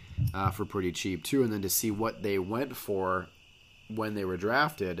Pittman for pretty cheap too, and then to see what they went for when they were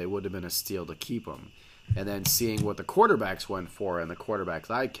drafted, it would have been a steal to keep them. And then seeing what the quarterbacks went for and the quarterbacks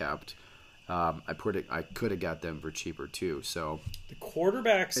I kept, I could have got them for cheaper too. So the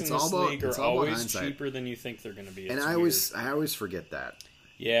quarterbacks in this league are always cheaper than you think they're going to be. And I always forget that.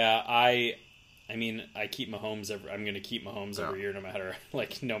 Yeah, I mean, I keep Mahomes. I'm going to keep Mahomes every year, no matter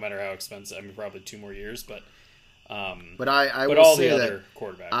how expensive. I mean, probably 2 more years, but I will all say the that other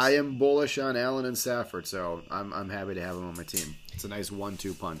quarterbacks. I am bullish on Allen and Stafford, so I'm happy to have them on my team. It's a nice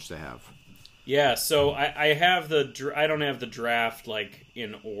 1-2 punch to have. Yeah, so I don't have the draft like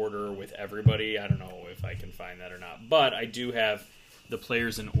in order with everybody. I don't know if I can find that or not, but I do have the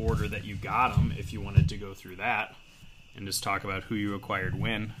players in order that you got them. If you wanted to go through that and just talk about who you acquired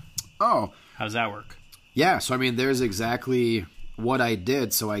when. Oh, how's that work? Yeah, so I mean, there's exactly what I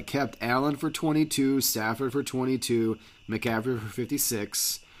did. So I kept Allen for 22, Stafford for 22, McCaffrey for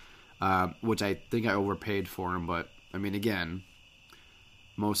 56, which I think I overpaid for him. But I mean, again,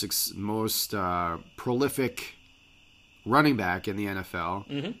 most prolific running back in the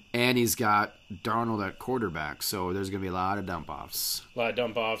NFL, and he's got Darnold at quarterback. So there's going to be a lot of dump offs. A lot of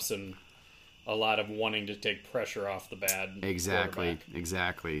dump offs and a lot of wanting to take pressure off the bad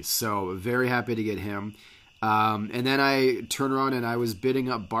Exactly. So very happy to get him. And then I turned around and I was bidding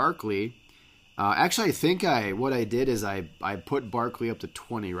up Barkley. Actually, I think what I did is I put Barkley up to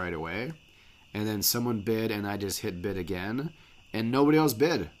 20 right away. And then someone bid and I just hit bid again. And nobody else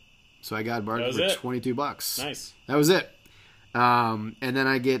bid. So I got Barkley for $22. Nice. That was it. And then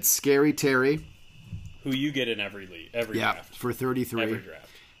I get Scary Terry. Who you get in every draft. For 33. Every draft.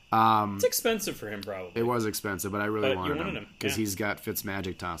 It's expensive for him, probably. It was expensive, but I really But you wanted wanted him him, because yeah. he's got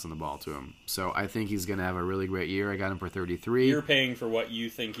Fitzmagic tossing the ball to him. So I think he's going to have a really great year. I got him for 33. You're paying for what you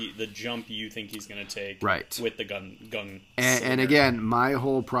think the jump you think he's going to take, Right. With the gun. And again, my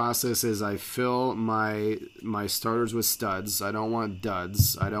whole process is I fill my starters with studs. I don't want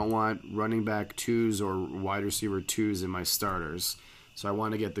duds. I don't want running back 2s or wide receiver 2s in my starters. So I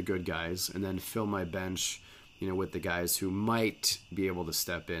want to get the good guys and then fill my bench, with the guys who might be able to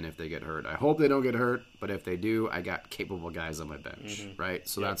step in if they get hurt. I hope they don't get hurt, but if they do, I got capable guys on my bench, right?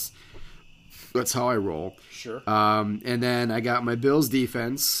 So that's how I roll. Sure. And then I got my Bills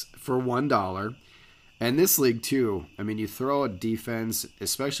defense for $1. And this league too, I mean, you throw a defense,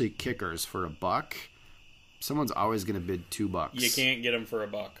 especially kickers, for $1, someone's always going to bid $2. You can't get him for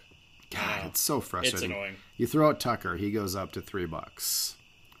 $1. God, it's so frustrating. It's annoying. You throw out Tucker, he goes up to $3,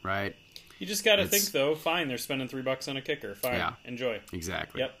 right? You just got to think, though, fine, they're spending $3 on a kicker. Fine, Yeah. enjoy.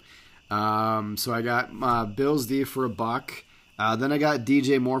 Exactly. Yep. So I got Bills D for $1. Then I got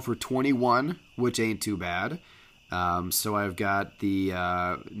DJ Moore for 21, which ain't too bad. So I've got the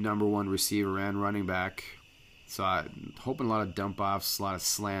number 1 receiver and running back. So I'm hoping a lot of dump offs, a lot of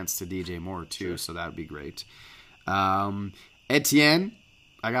slants to DJ Moore too. Sure. So that would be great. Etienne,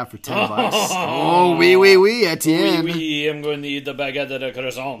 I got for $10. Oh, oui, Etienne. Oui, I'm going to eat the baguette de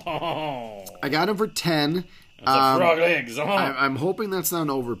croissant. I got him for 10. It's a frog legs. I'm hoping that's not an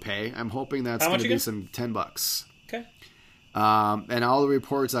overpay. I'm hoping that's How going much to be again? some $10. Okay. And all the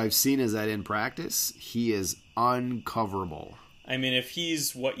reports I've seen is that in practice, he is uncoverable. I mean, if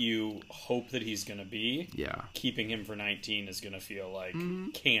he's what you hope that he's going to be, Yeah. keeping him for 19 is going to feel like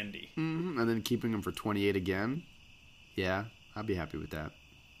candy. And then keeping him for 28 again. Yeah, I'll be happy with that.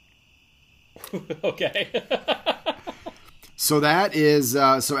 Okay. So that is,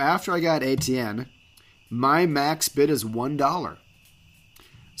 so after I got ATN, my max bid is $1.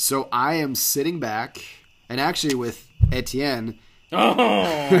 So I am sitting back, and actually with Etienne, because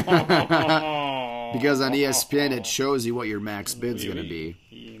on ESPN it shows you what your max bid's going to be.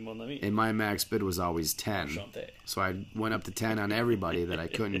 And my max bid was always 10. So I went up to 10 on everybody that I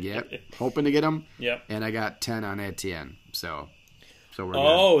couldn't get, hoping to get them. Yep. And I got 10 on Etienne. So we're good.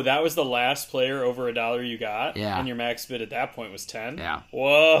 Oh, that was the last player over $1 you got? Yeah. And your max bid at that point was 10? Yeah.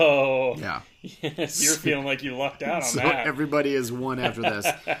 Whoa. Yeah. Yes, you're feeling like you lucked out on So that. everybody is one after this.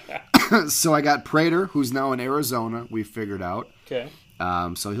 So I got Prater, who's now in Arizona. We figured out. Okay.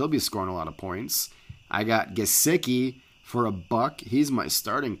 So he'll be scoring a lot of points. I got Gesicki for $1. He's my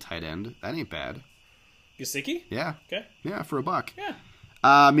starting tight end. That ain't bad. Gesicki? Yeah. Okay. Yeah, for $1. Yeah.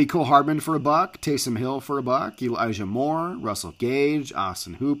 Mecole Hardman for $1. Taysom Hill for $1. Elijah Moore, Russell Gage,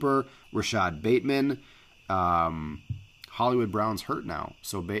 Austin Hooper, Rashad Bateman. Hollywood Brown's hurt now,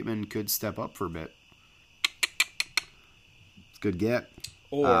 so Bateman could step up for a bit. It's a good get.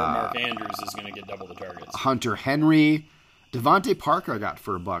 Or Mark Andrews is going to get double the targets. Hunter Henry. Devontae Parker I got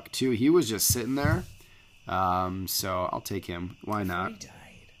for $1 too. He was just sitting there. So I'll take him. Why not? He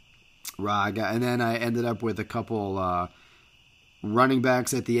died. And then I ended up with a couple running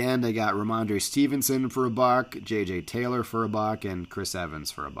backs at the end. I got Ramondre Stevenson for $1, J.J. Taylor for $1, and Chris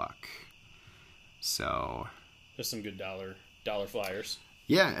Evans for $1. So There's some good dollar flyers.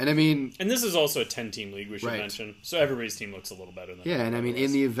 yeah, and I mean, And this is also a 10-team league, we should Right. mention. So everybody's team looks a little better than yeah, and I mean,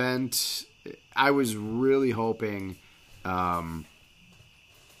 in the event, I was really hoping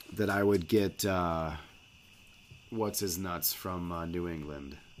that I would get what's his nuts from New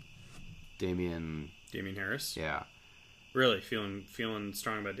England, Damian Harris? Yeah, Really feeling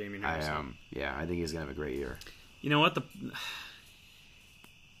strong about Damian Harris. I am. Yeah, I think he's gonna have a great year. You know what?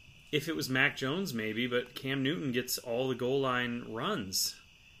 If it was Mac Jones, maybe, but Cam Newton gets all the goal line runs.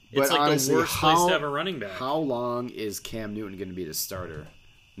 It's But like honestly, the worst place to have a running back. How long is Cam Newton going to be the starter?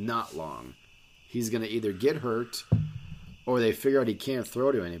 Not long. He's going to either get hurt, or they figure out he can't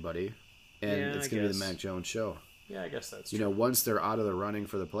throw to anybody, and Yeah, it's I going to be the guess. Mac Jones show. Yeah, I guess that's You true. know, once they're out of the running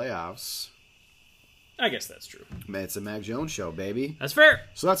for the playoffs, I guess that's true. it's a Mac Jones show, baby. That's fair.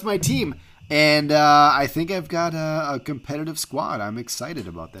 So that's my team, and I think I've got a competitive squad. I'm excited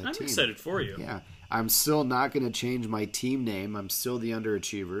about that I'm team. excited for you. Yeah, I'm still not going to change my team name. I'm still the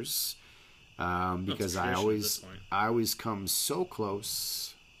Underachievers. Because I tradition at always this point. come so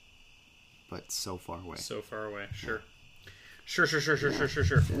close, but so far away. So far away. Sure. Sure.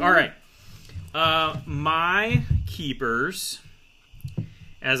 All right. My keepers,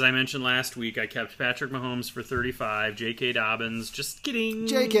 as I mentioned last week, I kept Patrick Mahomes for 35, J.K. Dobbins, just kidding.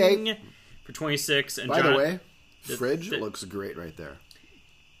 JK. For 26. And By John, the way, the- fridge the- looks great right there.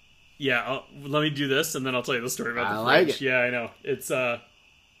 Yeah, let me do this, and then I'll tell you the story about I the like fridge. it. Yeah, I know. It's,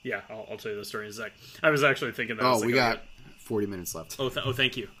 yeah, I'll tell you the story in a sec. I was actually thinking that. Oh, was we like, got 40 minutes left. Oh,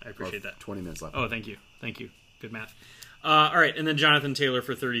 thank you. I appreciate that. 20 minutes left. Oh, thank you. Good math. All right, and then Jonathan Taylor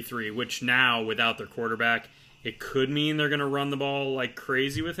for 33, which now, without their quarterback, it could mean they're going to run the ball like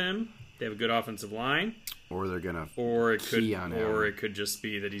crazy with him. They have a good offensive line. Or they're going to Or it could just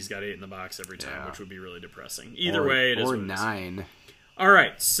be that he's got 8 in the box every time, which would be really depressing. Either way, it is or what it is. 9. All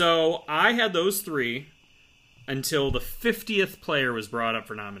right, so I had those 3 until the 50th player was brought up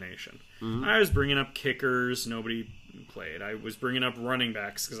for nomination. Mm-hmm. I was bringing up kickers. Nobody played. I was bringing up running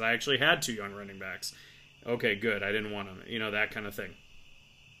backs because I actually had 2 young running backs. Okay, good. I didn't want them. That kind of thing.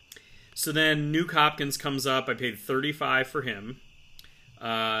 So then Nuke Hopkins comes up. I paid $35 for him.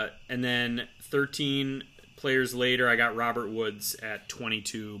 And then 13 players later, I got Robert Woods at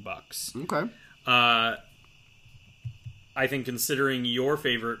 $22. Okay. I think considering your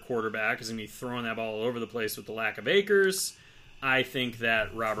favorite quarterback is going to be throwing that ball all over the place with the lack of Akers, I think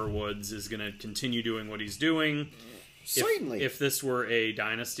that Robert Woods is going to continue doing what he's doing. Certainly. If this were a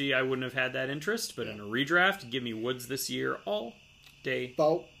dynasty, I wouldn't have had that interest. But in a redraft, give me Woods this year all day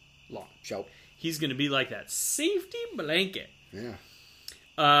long. Show. He's going to be like that safety blanket. Yeah.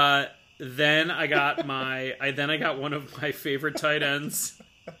 Then I got one of my favorite tight ends.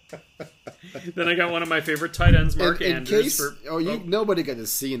 Mark Andrews. Nobody could have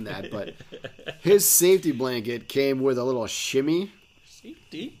seen that, but his safety blanket came with a little shimmy.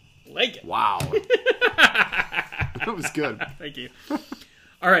 Safety blanket. Wow. That was good. Thank you.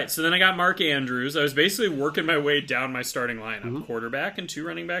 All right, so then I got Mark Andrews. I was basically working my way down my starting lineup. Mm-hmm. Quarterback and 2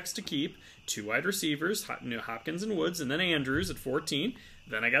 running backs to keep, 2 wide receivers, Hopkins and Woods, and then Andrews at 14.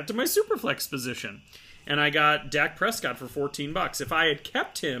 Then I got to my superflex position, and I got Dak Prescott for $14. If I had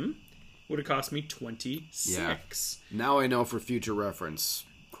kept him, it would have cost me $26. Yeah. Now I know for future reference,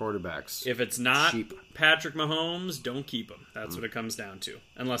 quarterbacks. If it's not cheap. Patrick Mahomes, don't keep him. That's what it comes down to,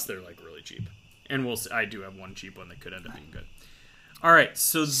 unless they're like really cheap. And I do have one cheap one that could end up being good. All right,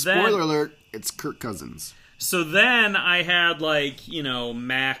 so then... Spoiler alert, it's Kirk Cousins. So then I had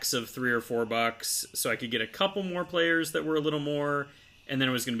max of $3 or $4, so I could get a couple more players that were a little more, and then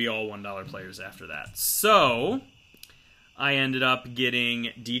it was going to be all $1 players after that. So I ended up getting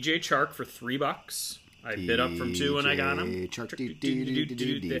DJ Chark for $3. I bid up from 2 and I got him. DJ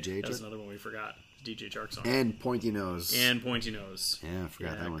Chark. That's another one we forgot. DJ Chark's on. And Pointy Nose. Yeah, I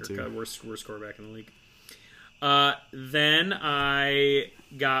forgot that one too. Worst quarterback in the league. Then I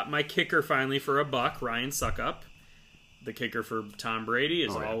got my kicker finally for $1, Ryan Suckup. The kicker for Tom Brady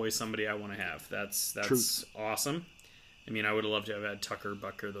is always somebody I want to have. That's awesome. I mean, I would have loved to have had Tucker,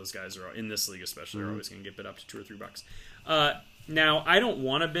 Butker. Those guys are in this league especially are always going to get bid up to $2 or $3. Now, I don't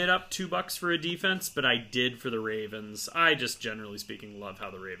want to bid up $2 for a defense, but I did for the Ravens. I just, generally speaking, love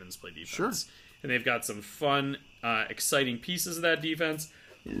how the Ravens play defense. Sure. And they've got some fun, exciting pieces of that defense.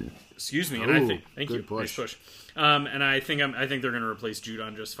 Excuse me, and I think thank you. Nice push. And I think they're going to replace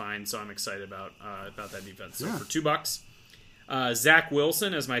Judon just fine, so I'm excited about that defense. So for $2, Zach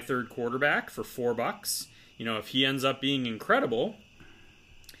Wilson as my third quarterback for $4. If he ends up being incredible,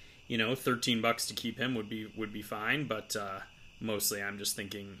 $13 to keep him would be fine. But mostly, I'm just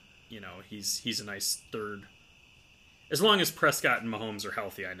thinking, he's a nice third. As long as Prescott and Mahomes are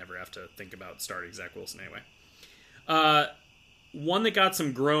healthy, I never have to think about starting Zach Wilson anyway. One that got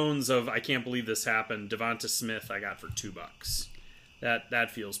some groans of, I can't believe this happened, Devonta Smith I got for $2.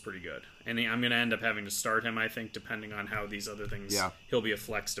 That feels pretty good. And I'm going to end up having to start him, I think, depending on how these other things... Yeah. He'll be a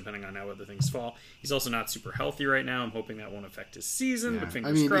flex depending on how other things fall. He's also not super healthy right now. I'm hoping that won't affect his season, but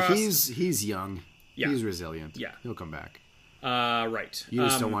fingers crossed. He's young. Yeah. He's resilient. Yeah. He'll come back. Right. You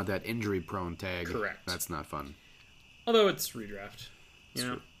just don't want that injury-prone tag. Correct. That's not fun. Although it's redraft.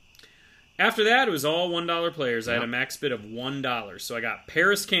 After that, it was all $1 players. I had a max bid of $1. So I got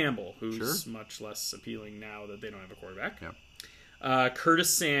Paris Campbell, who's much less appealing now that they don't have a quarterback. Yep.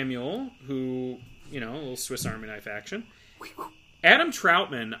 Curtis Samuel, who, a little Swiss Army knife action. Adam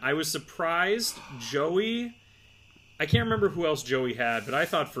Troutman, I was surprised. Joey, I can't remember who else Joey had, but I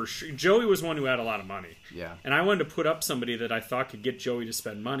thought for sure Joey was one who had a lot of money. Yeah. And I wanted to put up somebody that I thought could get Joey to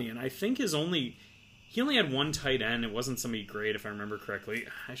spend money. And I think he only had one tight end. It wasn't somebody great, if I remember correctly.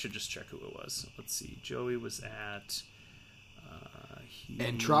 I should just check who it was. Let's see. Joey was at...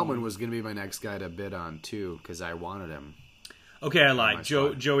 And Troutman was going to be my next guy to bid on, too, because I wanted him. Okay, I lied.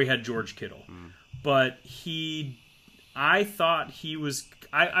 Joey had George Kittle. But I thought he was...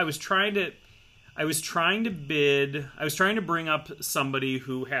 I was trying to bring up somebody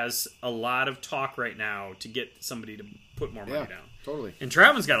who has a lot of talk right now to get somebody to put more money down. Totally. And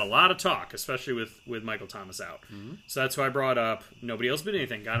Troutman's got a lot of talk, especially with Michael Thomas out. So that's who I brought up. Nobody else bid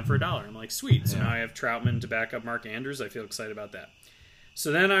anything. Got him for $1. I'm like, sweet. So now I have Troutman to back up Mark Andrews. I feel excited about that.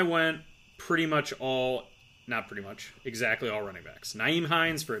 So then I went pretty much all not pretty much, exactly all running backs. Nyheim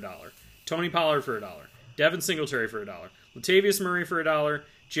Hines for $1. Tony Pollard for $1. Devin Singletary for $1. Latavius Murray for $1.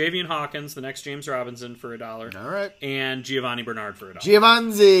 Javian Hawkins, the next James Robinson, for $1. All right. And Giovanni Bernard for $1.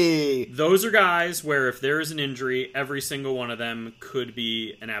 Giovanni. Those are guys where if there is an injury, every single one of them could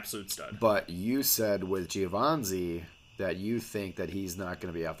be an absolute stud. But you said with Giovanni that you think that he's not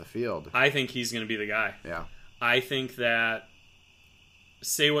going to be off the field. I think he's going to be the guy. Yeah. I think that,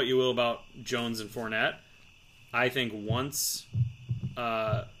 say what you will about Jones and Fournette, I think once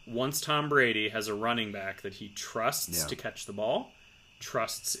Tom Brady has a running back that he trusts to catch the ball,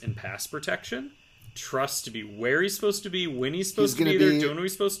 trusts in pass protection, trusts to be where he's supposed to be, when he's supposed to be there, doing what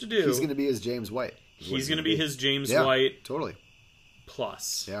he's supposed to do. He's going to be his James White. He's going to be his James White. Totally.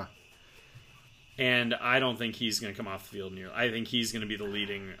 Plus. Yeah. And I don't think he's going to come off the field near. I think he's going to be the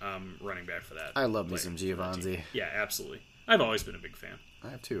leading running back for that. I love me some Giovanni. Yeah, absolutely. I've always been a big fan. I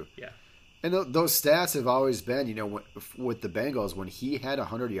have too. Yeah. And those stats have always been, with the Bengals, when he had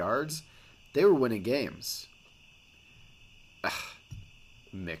 100 yards, they were winning games.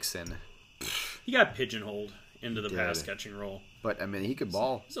 Mixon. He got pigeonholed into the pass catching role. But, I mean, he could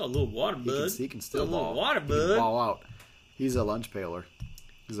ball. He's a little water bud. He can still a ball. Little water He bud. can ball out. He's a lunch paler.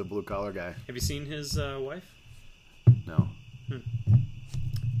 He's a blue-collar guy. Have you seen his wife? No. You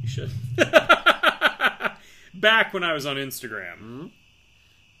should. Back when I was on Instagram.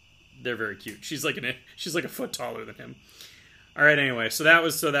 They're very cute. She's like a foot taller than him. All right, anyway, so that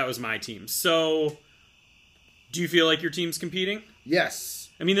was my team. So, do you feel like your team's competing? Yes.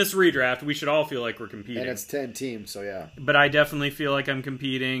 I mean, this redraft, we should all feel like we're competing. And it's 10 teams, so yeah. But I definitely feel like I'm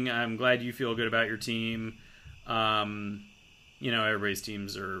competing. I'm glad you feel good about your team. Everybody's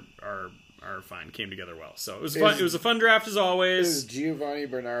teams are fine. Came together well. So it was fun. It was a fun draft as always. It was Giovanni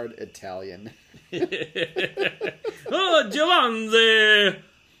Bernard Italian. Oh, Giovanni!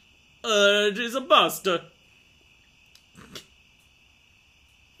 It's a pasta.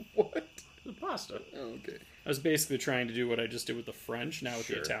 What? It's a pasta. Oh, okay. I was basically trying to do what I just did with the French, now with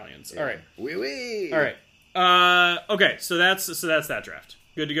the Italians. Yeah. All right. Oui, oui. All right. Okay, so that's that draft.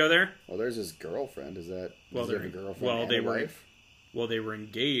 Good to go there? Well, there's his girlfriend. Is that Well, is there a girlfriend? well, and they a were wife? well, they were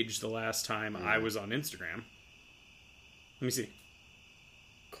engaged the last time I was on Instagram. Let me see.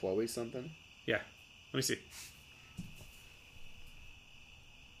 Chloe something? Yeah. Let me see.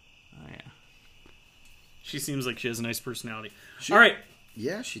 Oh yeah. She seems like she has a nice personality. All right.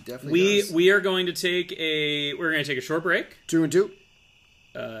 Yeah, she definitely does. We are going to take a short break. 2 and 2.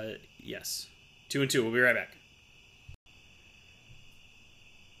 Yes. 2 and 2. We'll be right back.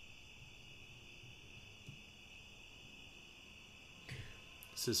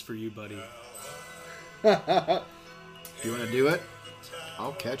 This is for you, buddy. You want to do it?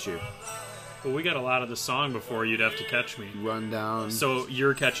 I'll catch you. Well, we got a lot of the song before you'd have to catch me. Run down. So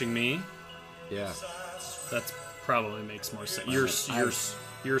you're catching me? Yeah. That's probably makes more sense. You're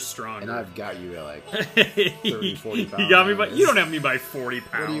stronger. And I've got you at like 30, 40 pounds. You got me by. You don't have me by 40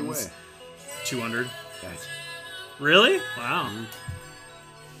 pounds. What do you weigh? 200. That's, Really? Wow.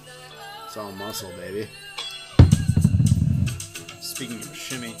 it's all muscle, baby. Speaking of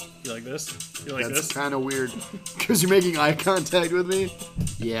shimmy, you like this? You like That's this? kind of weird. Because you're making eye contact with me?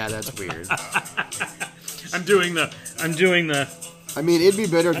 Yeah, that's weird. I'm doing the. I mean, it'd be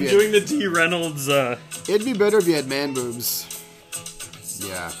better if I'm you doing the D Reynolds. It'd be better if you had man boobs.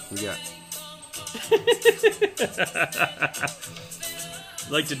 Yeah, we got.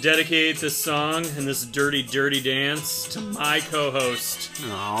 I'd like to dedicate this song and this dirty, dirty dance to my co-host,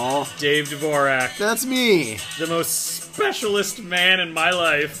 Aw, Dave Dvorak, that's me. the most specialist man in my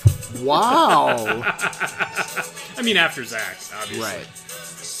life. Wow. I mean, after Zach, obviously. Right.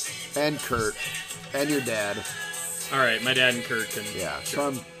 And Kurt. And your dad. All right, my dad and Kurt can. Yeah, so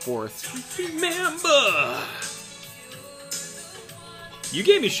I'm fourth. Remember. You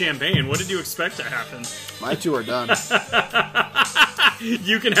gave me champagne. What did you expect to happen? My two are done.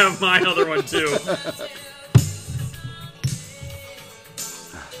 You can have my other one too.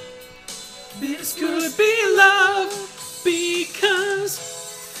 This could be love because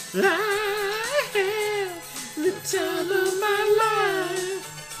I had the time of my life.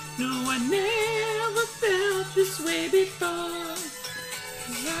 No, I never felt this way before.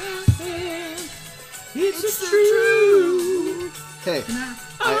 It's true. Hey,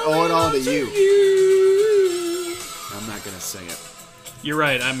 I owe it all to you. I'm not going to sing it. You're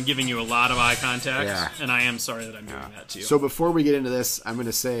right. I'm giving you a lot of eye contact, Yeah. and I am sorry that I'm doing that to you. So before we get into this, I'm going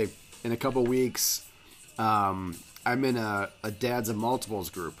to say in a couple weeks, I'm in a Dads of Multiples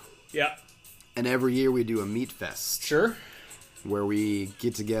group. Yeah. And every year we do a meat fest. Sure. Where we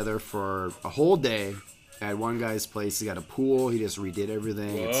get together for a whole day at one guy's place. He got a pool. He just redid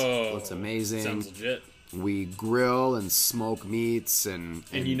everything. Whoa. It's amazing. Sounds legit. we grill and smoke meats and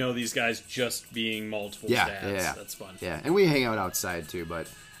you know these guys just being multiple yeah, dads. yeah, That's fun. Yeah, and we hang out outside too, but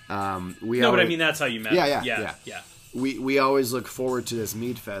we No, always, but I mean that's how you met. Yeah. yeah. we always look forward to this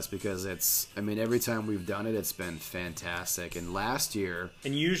meat fest because every time we've done it, it's been fantastic. And last year,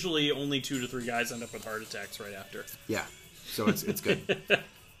 And usually only 2 to 3 guys end up with heart attacks right after. yeah, so it's good.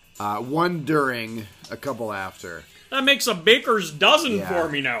 One during, a couple after. That makes a baker's dozen Yeah. for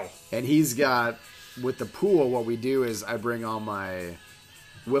me now. And he's got, with the pool, what we do is I bring all my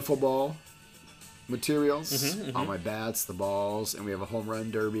wiffle ball materials, all my bats, the balls, and we have a home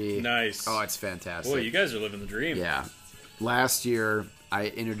run derby. Nice. Oh, it's fantastic. Boy, you guys are living the dream. Yeah. Last year, I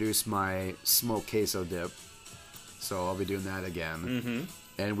introduced my smoked queso dip, so I'll be doing that again.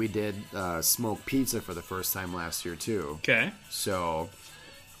 And we did smoked pizza for the first time last year, too. Okay. So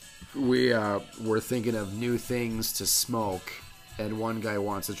we're thinking of new things to smoke, and one guy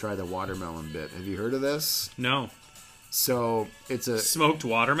wants to try the watermelon bit. Have you heard of this? No. So it's a Smoked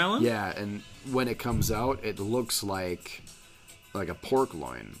watermelon? yeah, and when it comes out, it looks like a pork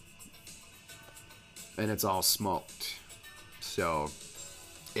loin, and it's all smoked. So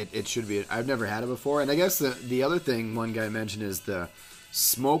it should be. I've never had it before, and I guess the other thing one guy mentioned is the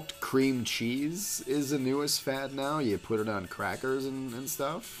smoked cream cheese is the newest fad now. You put it on crackers and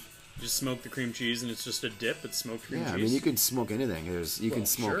stuff. Just smoke the cream cheese and it's just a dip. It's smoked cream Yeah, cheese. I mean you can smoke anything. You can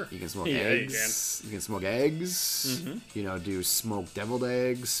sure. smoke Yeah, eggs. You can smoke eggs. You know, do smoked deviled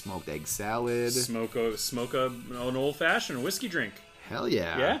eggs, smoked egg salad. Smoke an old fashioned whiskey drink. Hell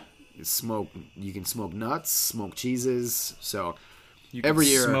yeah. Yeah? You can smoke nuts, smoke cheeses. So You can every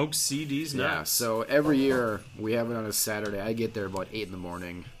year smoke CDs nuts. yeah, so every year we have it on a Saturday. I get there about 8 in the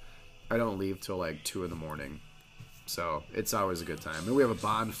morning. I don't leave till like 2 in the morning. So it's always a good time. And we have a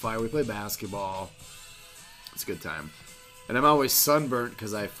bonfire. We play basketball. It's a good time. And I'm always sunburnt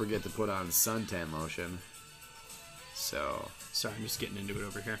because I forget to put on suntan lotion. So Sorry, I'm just getting into it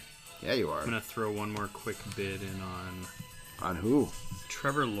over here. yeah, you are. I'm gonna throw one more quick bid in on On who?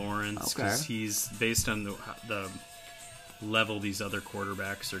 Trevor Lawrence because Okay. he's based on the level these other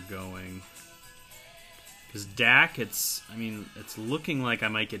quarterbacks are going. Because Dak, it's looking like I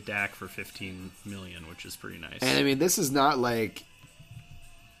might get Dak for $15 million, which is pretty nice. And I mean, this is not like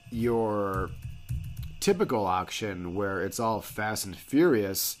your typical auction where it's all fast and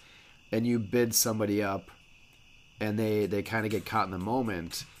furious and you bid somebody up and they kind of get caught in the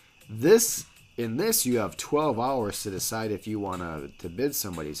moment. In this, you have 12 hours to decide if you want to bid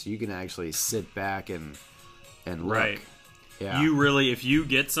somebody, so you can actually sit back and look. Right. Yeah. If you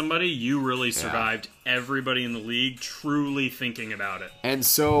get somebody, you really survived everybody in the league truly thinking about it. And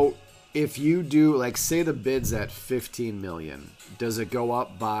so if you do, like, say the bid's at 15 million, does it go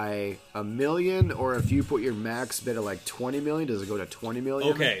up by $1 million, or if you put your max bid at like 20 million, does it go to 20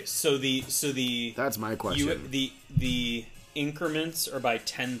 million? Okay, so the That's my question. the increments are by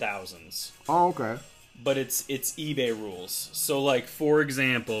 10,000s, Oh, okay. but it's eBay rules. So like for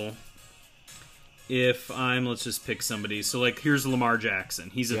example, if let's just pick somebody. So like here's Lamar Jackson.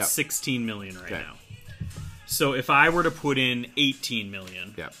 He's at Yep. 16 million right Okay. now. So if I were to put in 18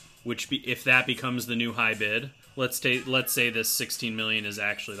 million, Yep. if that becomes the new high bid, let's say this 16 million is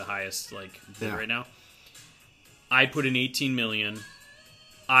actually the highest bid Yeah. right now. I put in 18 million.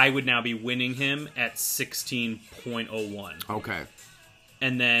 I would now be winning him at 16.01. Okay.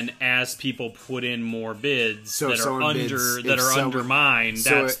 And then as people put in more bids So if that are someone under mine,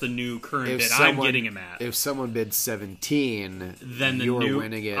 so that's the new current bid I'm getting him at. If someone bids 17, Then you're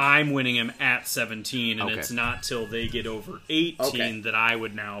winning it. I'm winning him at 17, and Okay. it's not till they get over 18 Okay. that I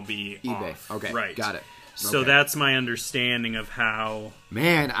would now be eBay. off. Okay. Right. Got it. So Okay. that's my understanding of how...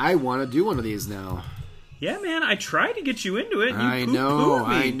 Man, I want to do one of these now. Yeah, man, I tried to get you into it. And you I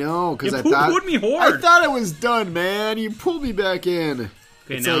poo-pooed me. know, because You I thought poo-pooed me hard. I thought it was done, man. You pulled me back in.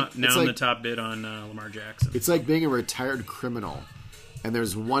 Okay, It's now like- I'm it's the like- top bid on Lamar Jackson. It's like being a retired criminal, and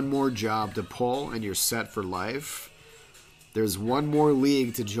there's one more job to pull, and you're set for life. There's one more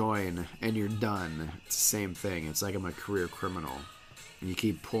league to join, and you're done. It's the same thing. It's like I'm a career criminal, and you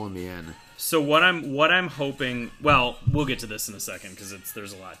keep pulling me in. So what I'm hoping, well, we'll get to this in a second because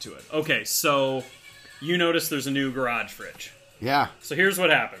there's a lot to it. Okay, so you notice there's a new garage fridge. Yeah. So here's what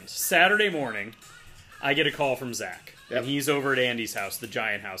happens. Saturday morning, I get a call from Zach. Yep. And he's over at Andy's house, the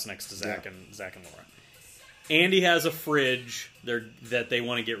giant house next to Zach Yeah. and Laura. Andy has a fridge that they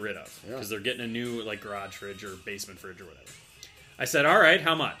want to get rid of because they're getting a new garage fridge or basement fridge or whatever. I said, all right,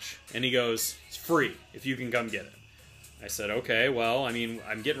 how much? And he goes, it's free if you can come get it. I said, okay, well, I mean,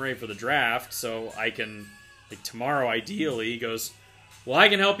 I'm getting ready for the draft, so I can, tomorrow ideally. He goes, well, I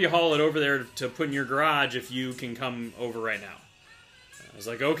can help you haul it over there to put in your garage if you can come over right now. I was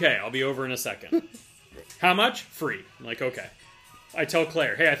like, okay, I'll be over in a second. How much? Free. I'm like, okay. I tell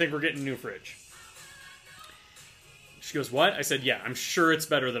Claire, hey, I think we're getting a new fridge. She goes, what? I said, yeah, I'm sure it's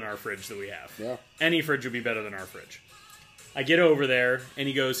better than our fridge that we have. Yeah. Any fridge would be better than our fridge. I get over there, and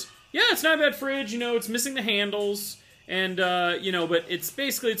he goes, yeah, it's not a bad fridge. It's missing the handles. And, but it's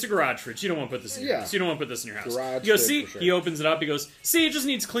a garage fridge. You don't want to put this in your house. You don't want to put this in your house. Garage he goes, fridge see? for sure. He opens it up. He goes, see, it just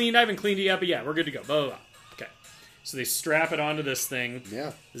needs cleaned. I haven't cleaned it yet, but yeah, we're good to go. Blah, blah, blah. Okay. So they strap it onto this thing.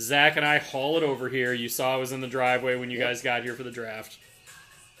 Yeah. Zach and I haul it over here. You saw I was in the driveway when you guys got here for the draft.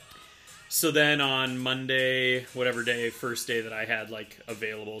 So then on Monday, whatever day, first day that I had,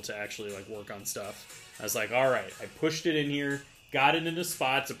 available to actually, work on stuff, I was like, all right, I pushed it in here, got it into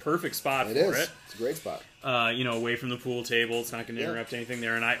spot. It's a perfect spot for it. It's a great spot. Away from the pool table. It's not going to interrupt anything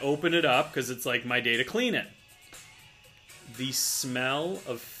there. And I open it up because it's, my day to clean it. The smell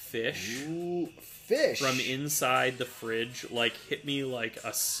of fish... Ooh, fish? From inside the fridge, hit me like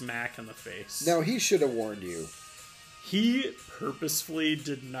a smack in the face. Now, he should have warned you. He purposefully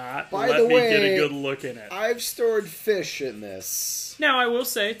did not By let the me way, get a good look in it. I've stored fish in this. Now, I will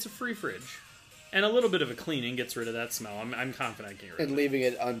say it's a free fridge. And a little bit of a cleaning gets rid of that smell. I'm confident I can get rid of it. And leaving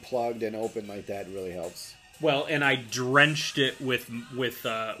it unplugged and open like that really helps. Well, and I drenched it with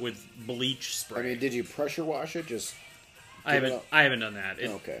bleach spray. I mean, did you pressure wash it? I haven't done that.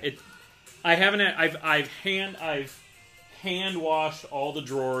 Okay. I haven't. I've hand washed all the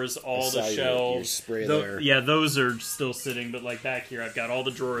drawers, all the shelves. Your spray there. Yeah, those are still sitting, but back here, I've got all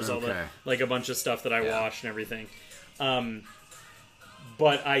the drawers, all the a bunch of stuff that I washed and everything.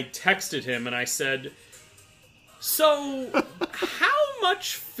 But I texted him and I said, "So, how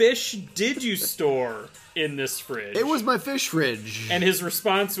much fish did you store in this fridge?" It was my fish fridge. And his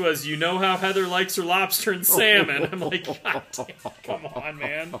response was, "You know how Heather likes her lobster and salmon." I'm like, God damn, come on,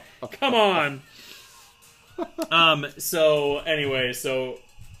 man. Come on. So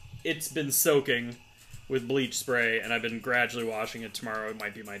it's been soaking with bleach spray, and I've been gradually washing it. Tomorrow it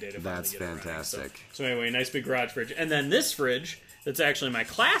might be my day to finally That's get it running. fantastic. So anyway, nice big garage fridge. And then this fridge, that's actually my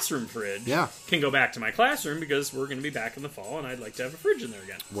classroom fridge, can go back to my classroom because we're going to be back in the fall, and I'd like to have a fridge in there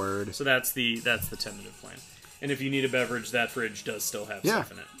again. Word. So that's the tentative plan. And if you need a beverage, that fridge does still have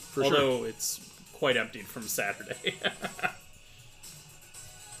stuff in it. Although it's quite emptied from Saturday.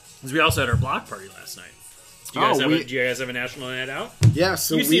 Because we also had our block party last night. Do you guys have a national night out? Yeah,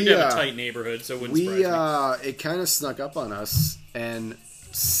 so you seem to have a tight neighborhood, so it wouldn't surprise me. It kind of snuck up on us, and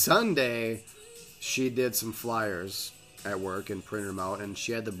Sunday she did some flyers at work and printed them out, and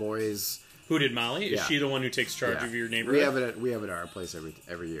she had the boys. Who did Molly? Is she the one who takes charge of your neighborhood? We have it at our place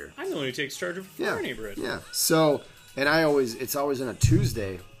every year. I'm the one who takes charge of our neighborhood. Yeah. So, and it's always on a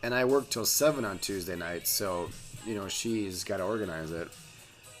Tuesday, and I work till 7 on Tuesday night, so she's got to organize it.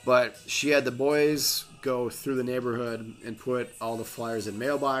 But she had the boys go through the neighborhood and put all the flyers in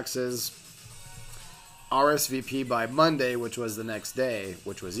mailboxes. RSVP by Monday, which was the next day,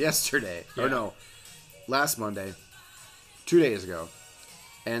 which was yesterday. Yeah. Or no, last Monday. 2 days ago.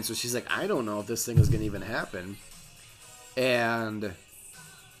 And so she's like, I don't know if this thing is going to even happen. And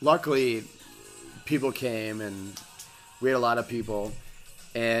luckily, people came, and we had a lot of people.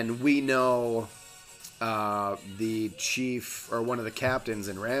 And we know the chief, or one of the captains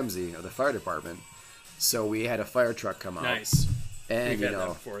in Ramsey, of the fire department. So we had a fire truck come out. Nice. And, We've had that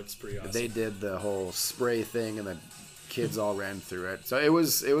before. It's pretty awesome. They did the whole spray thing, and the kids all ran through it. So it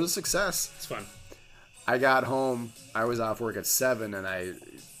was a success. It's fun. I got home. I was off work at 7, and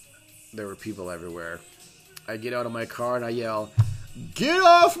there were people everywhere. I get out of my car, and I yell, "Get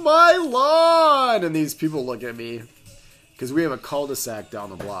off my lawn!" And these people look at me, because we have a cul-de-sac down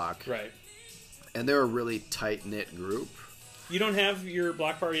the block. Right. And they're a really tight-knit group. You don't have your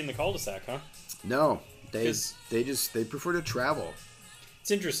block party in the cul-de-sac, huh? No. They prefer to travel.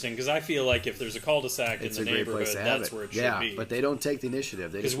 It's interesting, because I feel like if there's a cul-de-sac in the neighborhood, that's where it should be. Yeah, but they don't take the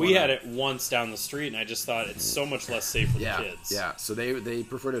initiative. Because we had it once down the street, and I just thought it's so much less safe for the kids. Yeah, so they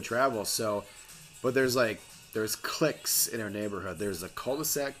prefer to travel. So, but there's cliques in our neighborhood. There's a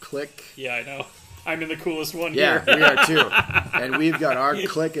cul-de-sac clique. Yeah, I know. I'm in the coolest one here. Yeah, we are too. And we've got our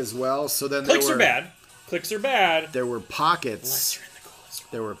clique as well. So then cliques are bad. Cliques are bad. There were pockets. Unless you're in the coolest one.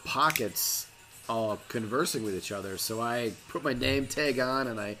 There were pockets all conversing with each other. So I put my name tag on,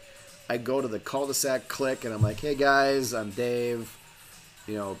 and I go to the cul-de-sac clique, and I'm like, "Hey guys, I'm Dave.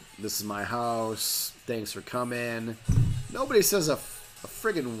 This is my house. Thanks for coming." Nobody says a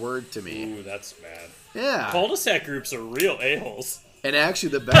friggin' word to me. Ooh, that's bad. Yeah. Cul-de-sac groups are real a-holes. And actually,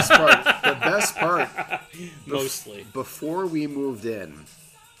 the best part, mostly before we moved in,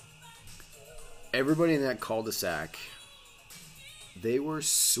 everybody in that cul-de-sac, they were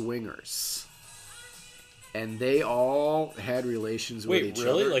swingers. and they all had relations with each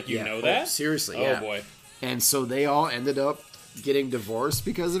really? other. Like, you Yeah. know that? Oh, seriously, Oh, yeah. boy. And so they all ended up getting divorced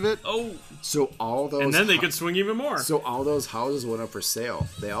because of it. Oh. So all those And then they could swing even more. So all those houses went up for sale.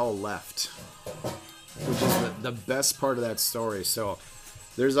 They all left, which is the best part of that story. So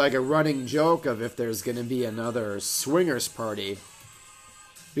there's like a running joke of if there's going to be another swingers party.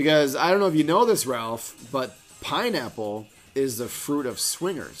 Because I don't know if you know this, Ralph, but pineapple is the fruit of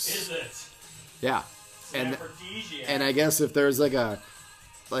swingers. Is it? Yeah. It's an aphrodisiac. And I guess if there's like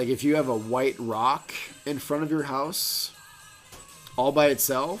if you have a white rock in front of your house all by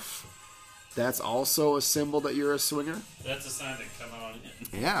itself, that's also a symbol that you're a swinger. That's a sign to come on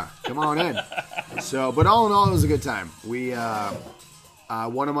in. Yeah, come on in. So, but all in all, it was a good time. We,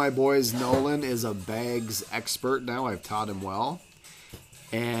 one of my boys, Nolan, is a bags expert now. I've taught him well.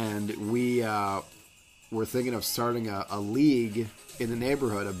 And we're thinking of starting a league in the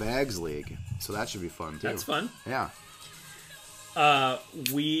neighborhood, a bags league. So that should be fun, too. That's fun. Yeah.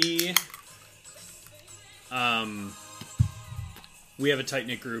 We have a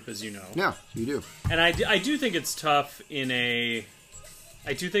tight-knit group, as you know. Yeah, you do. And I do think it's tough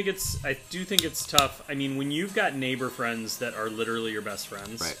I do think it's tough. I mean, when you've got neighbor friends that are literally your best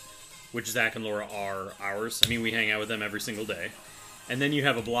friends, Right. which Zach and Laura are ours. I mean, we hang out with them every single day. And then you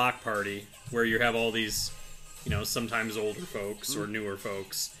have a block party where you have all these, sometimes older folks or newer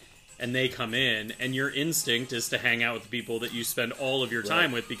folks, and they come in, and your instinct is to hang out with the people that you spend all of your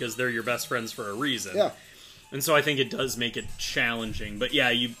time with because they're your best friends for a reason. Yeah. And so I think it does make it challenging. But yeah,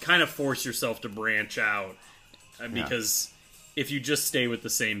 you kind of force yourself to branch out because if you just stay with the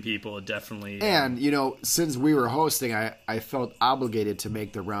same people, it definitely... And, since we were hosting, I felt obligated to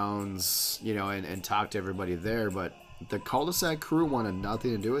make the rounds, and talk to everybody there, but the cul-de-sac crew wanted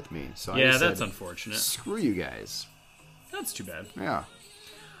nothing to do with me. So I just that's said, unfortunate. Screw you guys. That's too bad. Yeah.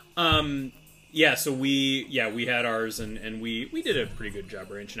 So we had ours, and we did a pretty good job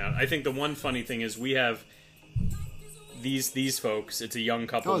branching out. I think the one funny thing is we have these folks. It's a young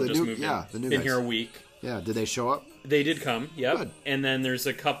couple that just moved in. The new been guys. here a week. Yeah, did they show up? They did come, yep. Good. And then there's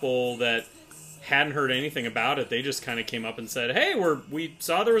a couple that hadn't heard anything about it. They just kind of came up and said, "Hey, we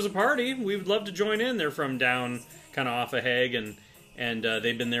saw there was a party. We would love to join in." They're from down kind of off of Hague, and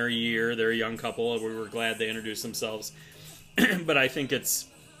they've been there a year. They're a young couple. We were glad they introduced themselves. But I think it's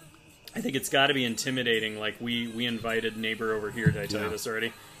got to be intimidating. Like we invited neighbor over here. Did I tell you this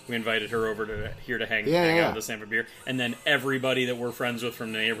already? We invited her over here to hang out with us and have a beer, and then everybody that we're friends with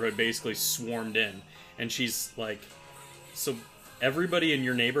from the neighborhood basically swarmed in. And she's like, "So everybody in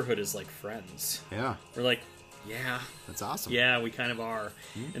your neighborhood is like friends?" Yeah. We're like, "Yeah, That's awesome. yeah, we kind of are."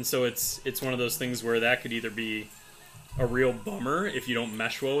 And so it's one of those things where that could either be a real bummer if you don't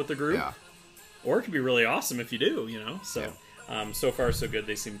mesh well with the group, or it could be really awesome if you do. So. So far so good.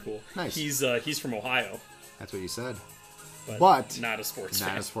 They seem cool. Nice. He's from Ohio. That's what you said. But not a sports fan.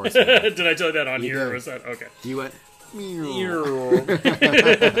 Not a sports fan. Did I tell you that on here? did. Or was that okay? You went.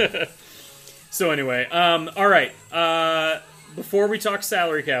 So anyway, all right. Before we talk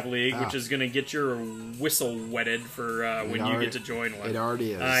salary cap league, which is going to get your whistle wetted for when you get to join one. It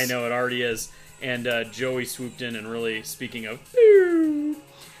already is. I know it already is. And Joey swooped in and really, speaking of,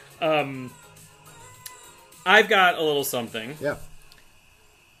 I've got a little something. Yeah.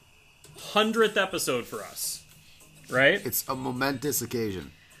 100th episode for us, right? It's a momentous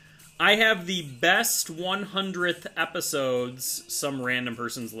occasion. I have the best 100th episodes, some random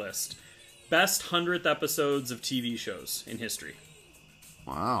person's list. Best 100th episodes of TV shows in history.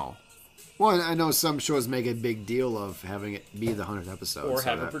 Wow. Well, I know some shows make a big deal of having it be the 100th episode. Or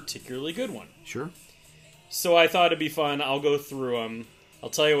have a particularly good one. Sure. So I thought it'd be fun. I'll go through them. I'll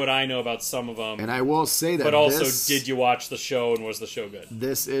tell you what I know about some of them. And I will say that but also, did you watch the show, and was the show good?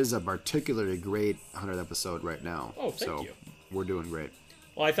 This is a particularly great 100th episode right now. Oh, thank you. We're doing great.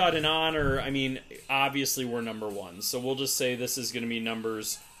 Well, I thought in honor, obviously we're number 1, so we'll just say this is going to be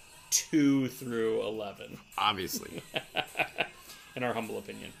numbers 2 through 11. Obviously. In our humble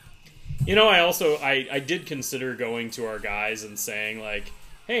opinion. I did consider going to our guys and saying, like,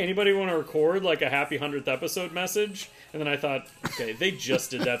 "Hey, anybody want to record, like, a happy 100th episode message?" And then I thought, okay, they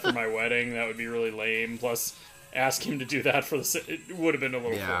just did that for my wedding. That would be really lame. Plus, ask him to do that for it would have been a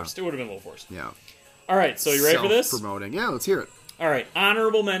little forced. It would have been a little forced. Yeah. All right, so you ready for this? Self-promoting. Yeah, let's hear it. All right,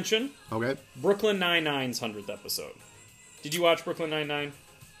 honorable mention. Okay. Brooklyn Nine-Nine's 100th episode. Did you watch Brooklyn Nine-Nine?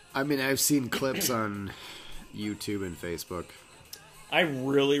 I've seen clips on YouTube and Facebook. I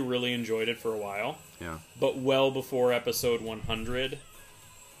really, really enjoyed it for a while. Yeah. But well before episode 100,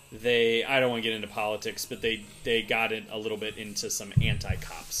 I don't want to get into politics, but they got it a little bit into some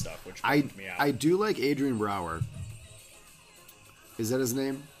anti-cop stuff, which bummed me out. I do like Adrian Brower. Is that his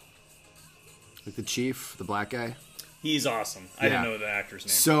name? Like the chief, the black guy. He's awesome. I didn't know the actor's name.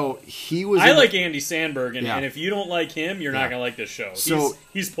 So he was. I like Andy Samberg, and, Yeah. and if you don't like him, you're not going to like this show. So-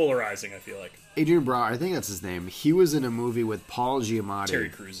 he's polarizing, I feel like. Adrian Brower, I think that's his name. He was in a movie with Paul Giamatti. Terry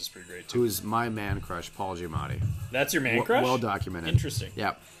Crews is pretty great, too. Who's my man crush, Paul Giamatti. That's your man crush? Well documented. Interesting.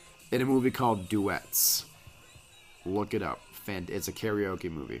 Yeah. In a movie called Duets. Look it up. It's a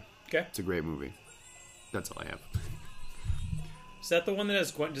karaoke movie. Okay. It's a great movie. That's all I have. Is that the one that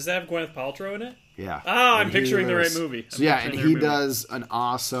has does that have Gwyneth Paltrow in it? Yeah. Ah, I'm And he picturing the right was- movie. So yeah, and he does an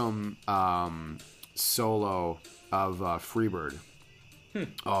awesome solo of Freebird.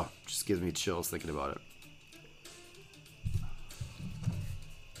 Oh, just gives me chills thinking about it.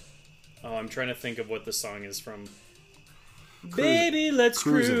 Oh, I'm trying to think of what the song is from. Baby, let's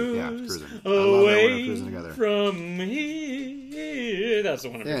Cruising. cruise Yeah, Cruising. I love that when we're away cruising together. from here. That's the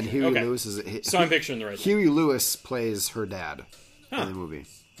one I'm Yeah, and picturing. Huey Okay. Lewis is. So I'm picturing the right thing. Huey Lewis plays her dad in the movie.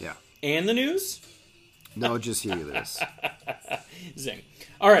 Yeah. And the news? No, just Huey Lewis. Zing.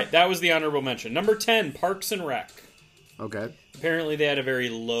 All right, that was the honorable mention. Number 10, Parks and Rec. Okay. Apparently they had a very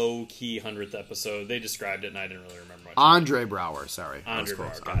low-key 100th episode. They described it, and I didn't really remember much. Andre Brower, sorry. That Andre was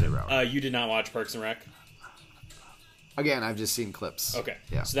close. Brower. Andre got it. Brower. You did not watch Parks and Rec? Again, I've just seen clips. Okay.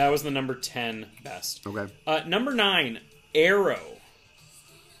 Yeah. So that was the number 10 best. Okay. Number 9, Arrow.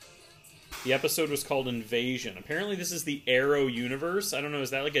 The episode was called Invasion. Apparently this is the Arrow universe. I don't know,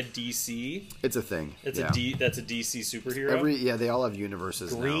 is that like a DC? It's a thing. That's yeah. That's a DC superhero? They all have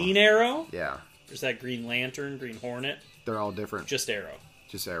universes Green now. Arrow? Yeah. There's that Green Lantern, Green Hornet. They're all different. Just Arrow.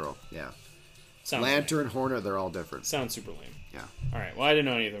 Just Arrow. Yeah. Sounds Lantern, Hornet, they're all different. Sounds super lame. Yeah. All right. Well, I didn't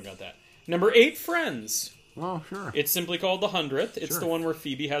know anything about that. Number 8, Friends. Well, sure. It's simply called the 100th. It's Sure. the one where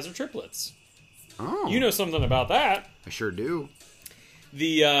Phoebe has her triplets. Oh. You know something about that? I sure do.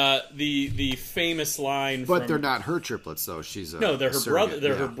 The famous line. But from, they're not her triplets, though. She's a No, they're her surrogate. brother.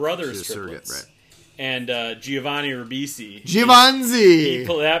 They're her Yeah. brother's She's a triplets. surrogate, right? And Giovanni Ribisi. Giovanni.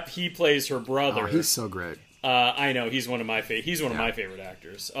 He plays her brother. Oh, he's so great. I know he's one of my my favorite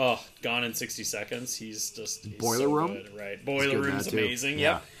actors. Oh, Gone in 60 Seconds. He's Boiler so Room? good, right? Boiler good in Room's that, too. amazing.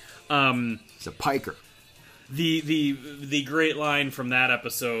 Yeah. Yep. He's a piker. The great line from that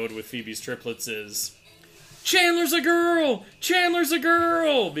episode with Phoebe's triplets is, "Chandler's a girl! Chandler's a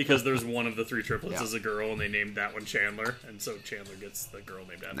girl!" Because there's one of the 3 triplets Yeah. is a girl, and they named that one Chandler, and so Chandler gets the girl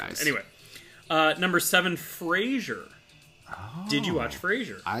named after him. Nice. Anyway, number 7, Frasier. Did you watch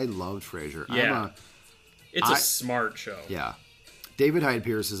Frasier? I loved Frasier. Yeah. It's a smart show. Yeah. David Hyde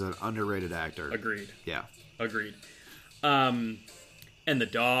Pierce is an underrated actor. Agreed. Yeah. Agreed. And the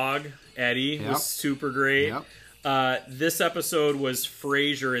dog, Eddie, Yep. was super great. Yep. This episode was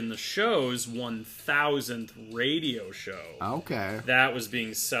Frasier in the Show's 1000th radio show. Okay. That was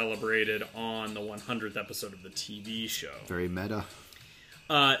being celebrated on the 100th episode of the TV show. Very meta.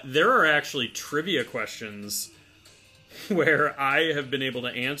 There are actually trivia questions where I have been able to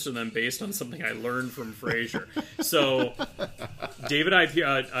answer them based on something I learned from Frasier. So, David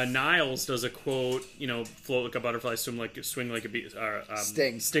Niles does a quote, float like a butterfly, swing like a bee,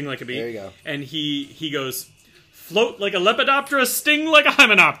 sting like a bee. There you go. And he goes, float like a lepidoptera, sting like a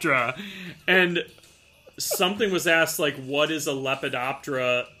hymenoptera. And something was asked, like, what is a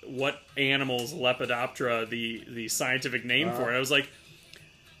lepidoptera? What animal is Lepidoptera, the scientific name for it? I was like,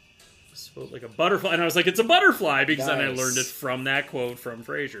 float like a butterfly, and I was like, it's a butterfly, because then I Nice. learned it from that quote from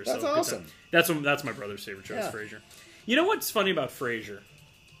Frasier. That's so awesome. That's my brother's favorite show, is Yeah. Frasier. You know what's funny about Frasier?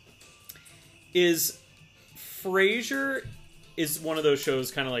 Is Frasier is one of those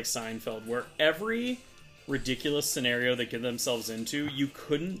shows, kind of like Seinfeld, where every ridiculous scenario they get themselves into, you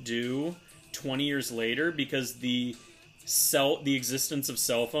couldn't do 20 years later, because the existence of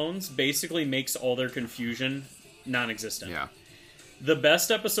cell phones basically makes all their confusion non-existent. Yeah. The best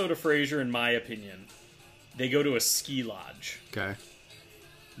episode of Frasier, in my opinion, they go to a ski lodge. Okay.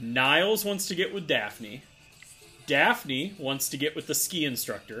 Niles wants to get with Daphne. Daphne wants to get with the ski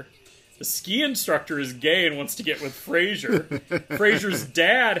instructor. The ski instructor is gay and wants to get with Frasier. Frasier's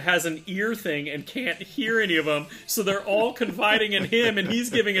dad has an ear thing and can't hear any of them, so they're all confiding in him, and he's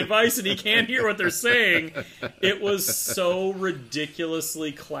giving advice, and he can't hear what they're saying. It was so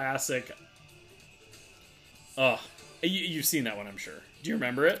ridiculously classic. Oh, you've seen that one, I'm sure. Do you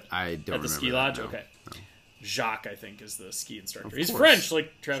remember it? I don't At the remember ski that, lodge? no. Okay. Jacques, I think, is the ski instructor. Of He's course. French,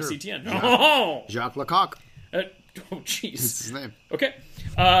 like Travis Sure. Etienne. Yeah. Oh! Jacques Lecoq. Oh, That's jeez. his name. Okay.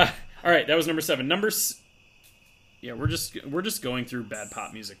 All right, that was number 7. Yeah, we're just going through bad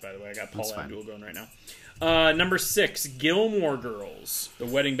pop music, by the way. I got Paul That's fine. Abdul going right now. Number 6, Gilmore Girls, The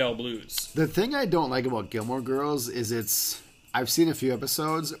Wedding Bell Blues. The thing I don't like about Gilmore Girls is I've seen a few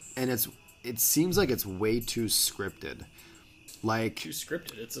episodes, and it seems like it's way too scripted. Like, too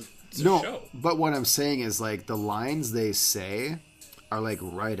scripted. It's a no, show. but what I'm saying is, like, the lines they say are, like,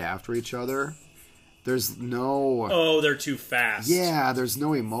 right after each other. There's no... Oh, they're too fast. Yeah, there's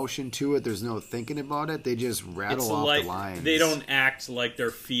no emotion to it. There's no thinking about it. They just rattle off like, the lines. They don't act like they're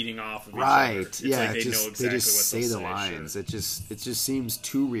feeding off of each other. Right. It's Yeah, like they it know just, exactly they just what say they'll the lines. Sure. It just seems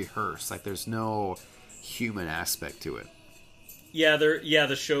too rehearsed. Like, there's no human aspect to it. Yeah,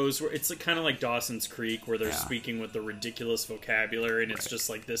 the shows where it's kind of like Dawson's Creek, where they're speaking with the ridiculous vocabulary, and it's just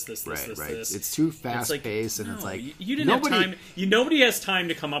like this. It's too fast paced, and it's like you didn't have time. Nobody has time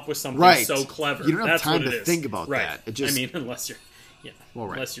to come up with something so clever. You don't have That's time what to think about that. It just, I mean, unless you're,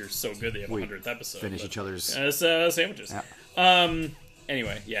 unless you're so good they have 100th episode. Finish each other's sandwiches. Yeah.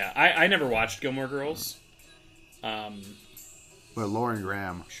 Anyway, yeah, I never watched Gilmore Girls. But Lauren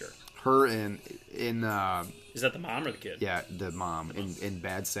Graham, sure, her in is that the mom or the kid? Yeah, the mom in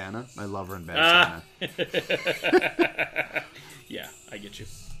Bad Santa. I love her in Bad Santa. Yeah, I get you.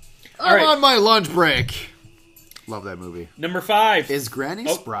 I'm on my lunch break. Love that movie. Number 5 is Granny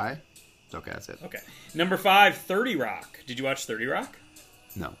Spry. Okay, that's it. Okay, number 5, 30 Rock. Did you watch 30 Rock?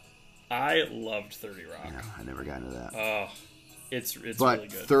 No. I loved 30 Rock. No, I never got into that. Oh, it's but really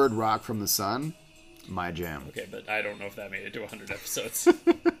good. Third Rock from the Sun, my jam. Okay, but I don't know if that made it to 100 episodes.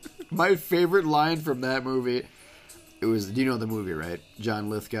 My favorite line from that movie, it was, do you know the movie, right? John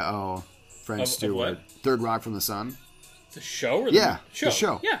Lithgow, French Stewart. Third Rock from the Sun. The show or the show? The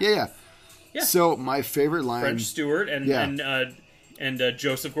show. Yeah. So my favorite line, French Stewart and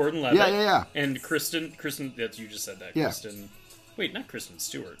Joseph Gordon-Levitt. Yeah. And Kristen. That's you just said that. Yeah. Kristen. Wait, not Kristen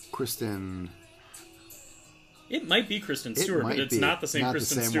Stewart. Kristen. It might be Kristen Stewart, but it's not the same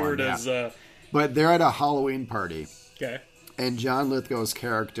Kristen Stewart as. But they're at a Halloween party. Okay. And John Lithgow's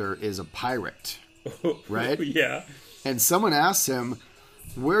character is a pirate, right? Yeah. And someone asks him,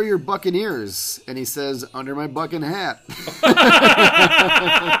 "Where are your buccaneers?" And he says, "Under my bucking hat."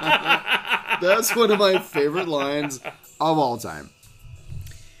 That's one of my favorite lines of all time.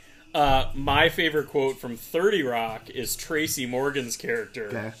 My favorite quote from 30 Rock is Tracy Morgan's character.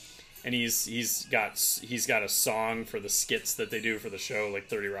 Okay. And he's got a song for the skits that they do for the show. Like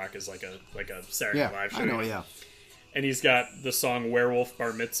 30 Rock is like a Saturday Night Live show. I know, yeah. And he's got the song Werewolf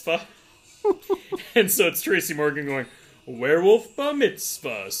Bar Mitzvah. And so it's Tracy Morgan going, Werewolf Bar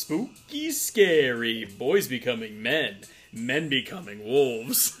Mitzvah, spooky, scary, boys becoming men becoming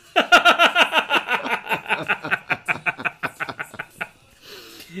wolves.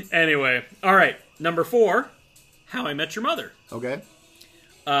 Anyway, all right, number 4, How I Met Your Mother. Okay.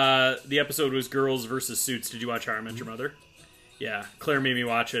 The episode was Girls versus Suits. Did you watch How I Met Your Mother? Yeah, Claire made me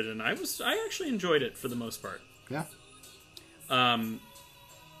watch it, and I actually enjoyed it for the most part. Yeah.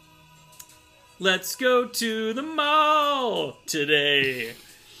 Let's go to the mall today.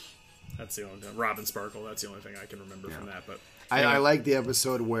 That's the only thing. Robin Sparkle. That's the only thing I can remember from that. But I like the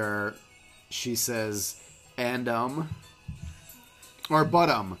episode where she says and or but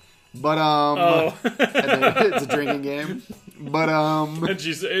oh. And then it's a drinking game. And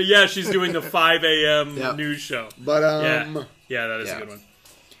she's doing the 5 a.m. news show. But yeah, that is a good one.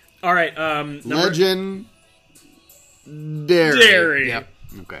 All right, Legendary. Yep.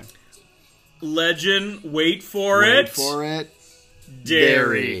 Okay. Legend. Wait for it.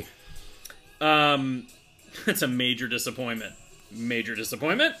 Dairy. That's a major disappointment.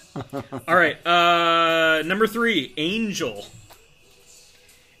 All right. Number 3, Angel.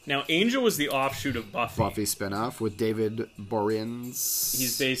 Now, Angel was the offshoot of Buffy. Buffy spinoff with David Boreanaz.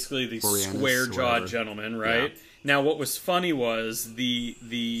 He's basically the square-jawed gentleman, right? Yeah. Now, what was funny was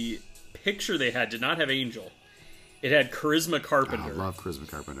the picture they had did not have Angel. It had Charisma Carpenter. I love Charisma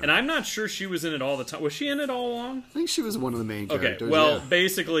Carpenter. And I'm not sure she was in it all the time. Was she in it all along? I think she was one of the main characters. Okay, well,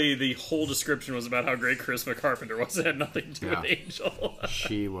 basically, the whole description was about how great Charisma Carpenter was. It had nothing to do with Angel.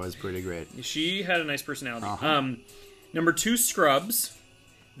 She was pretty great. She had a nice personality. Number 2, Scrubs.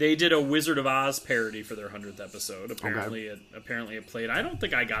 They did a Wizard of Oz parody for their 100th episode. Apparently, it played. I don't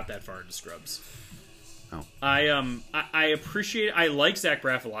think I got that far into Scrubs. Oh. I appreciate. I like Zach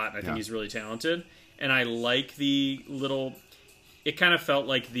Braff a lot. And I think he's really talented, and I like the little. It kind of felt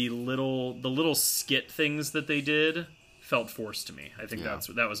like the little skit things that they did felt forced to me. I think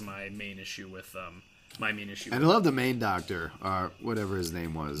that was my main issue with And I love the main doctor, whatever his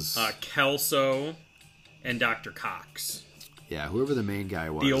name was, Kelso, and Dr. Cox. Yeah, whoever the main guy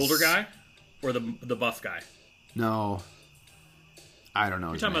was. The older guy? Or the buff guy? No. I don't know.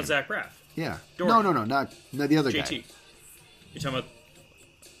 You're talking about Zach Braff. Yeah. Dorian. No, not the other JT. guy. You're talking about...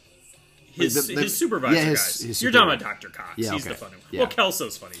 his supervisor guys. his You're talking supervisor. about Dr. Cox. Yeah, He's okay. the funny one. Yeah. Well,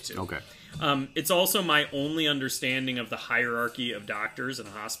 Kelso's funny too. Okay. It's also my only understanding of the hierarchy of doctors in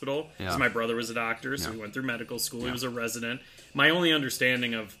a hospital. Because Yeah. my brother was a doctor, so Yeah. he went through medical school. He was a resident. My only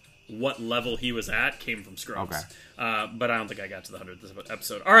understanding of what level he was at came from Scrubs. Okay. But I don't think I got to the 100th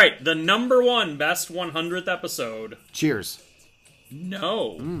episode. All right, the number one best 100th episode. Cheers.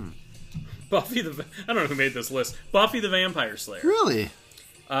 No. Buffy the... I don't know who made this list. Buffy the Vampire Slayer. Really?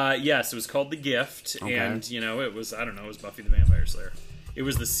 Yes, it was called The Gift, Okay. and, it was, I don't know, it was Buffy the Vampire Slayer. It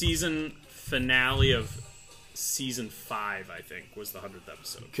was the season finale of season 5, I think, was the 100th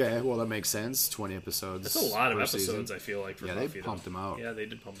episode. Okay, well, that makes sense. 20 episodes. That's a lot of per episodes, season. I feel like, for Yeah, Buffy. they pumped them out. Yeah, they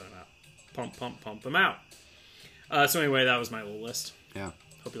did pump them out. Pump them out. So anyway, that was my little list. Yeah.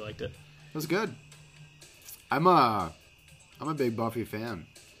 Hope you liked it. It was good. I'm a big Buffy fan.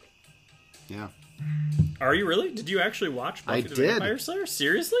 Yeah. Are you really? Did you actually watch Buffy I the did. Vampire Slayer?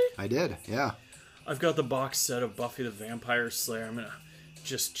 Seriously? I did, yeah. I've got the box set of Buffy the Vampire Slayer. I'm gonna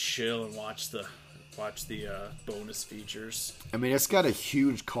just chill and watch the bonus features. I mean, it's got a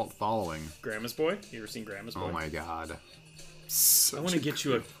huge cult following. Grandma's Boy? You ever seen Grandma's Boy? Oh my god. I want to get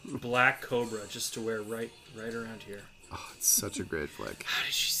you a black cobra just to wear right around here. Oh, it's such a great flick. How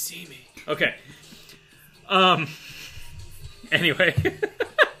did she see me? Okay. Anyway.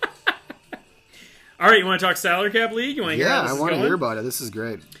 All right, you want to talk Salary Cap League? You want to hear how Yeah, this I is want to going? hear about it. This is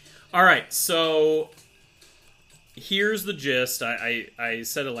great. All right, so here's the gist. I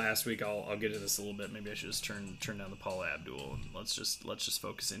said it last week. I'll get into this a little bit. Maybe I should just turn down the Paula Abdul and let's just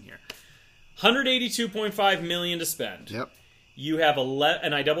focus in here. $182.5 million to spend. Yep. You have 11,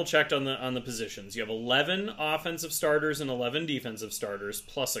 and I double checked on the positions. You have 11 offensive starters and 11 defensive starters,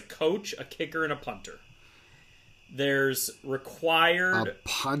 plus a coach, a kicker, and a punter. There's required A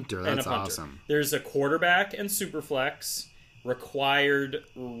punter. and a That's punter. awesome. There's a quarterback and super flex. Required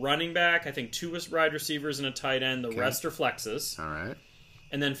running back, I think 2 wide receivers and a tight end. The rest are flexes. All right.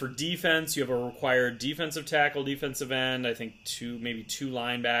 And then for defense, you have a required defensive tackle, defensive end, I think maybe two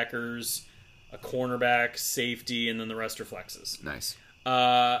linebackers, a cornerback, safety, and then the rest are flexes. Nice.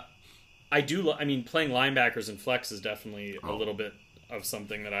 I mean, playing linebackers and flex is definitely a little bit of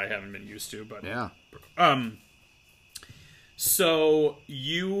something that I haven't been used to. But Yeah. So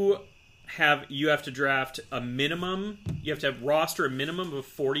you have to draft a minimum. You have to have roster a minimum of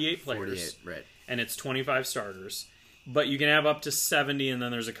 48 players. 48, right. And it's 25 starters. But you can have up to 70, and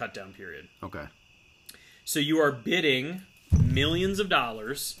then there's a cut down period. Okay. So you are bidding millions of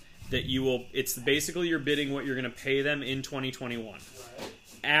dollars that you will. It's basically you're bidding what you're going to pay them in 2021.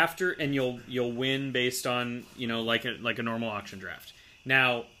 After, and you'll win based on like a normal auction draft.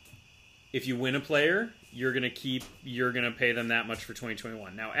 Now, if you win a player, you're going to pay them that much for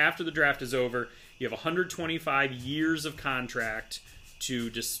 2021. Now, after the draft is over, you have 125 years of contract to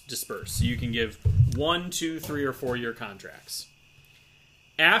disperse. So you can give 1, 2, 3, or 4 year contracts.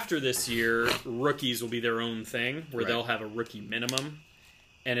 After this year, rookies will be their own thing, where they'll have a rookie minimum,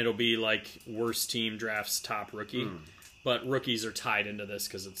 and it'll be like worst team drafts top rookie. But rookies are tied into this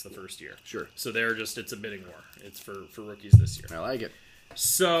because it's the first year. Sure. So it's a bidding war. It's for rookies this year. I like it.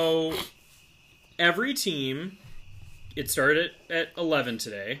 So every team, it started at 11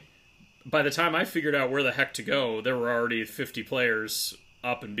 today. By the time I figured out where the heck to go, there were already 50 players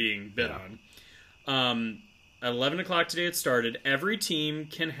up and being bid on. At 11 o'clock today it started. Every team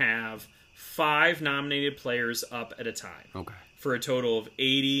can have 5 nominated players up at a time. Okay. For a total of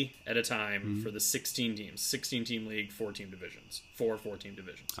 80 at a time for the 16 teams. 16-team league, 4-team divisions. 4-team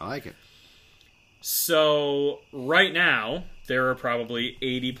divisions. I like it. So, right now, there are probably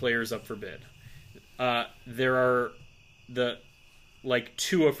 80 players up for bid. There are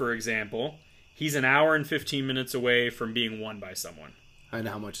Tua, for example. He's an hour and 15 minutes away from being won by someone. And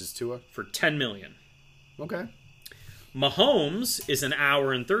how much is Tua? For $10 million. Okay. Mahomes is an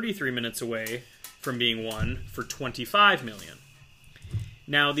hour and 33 minutes away from being won for $25 million.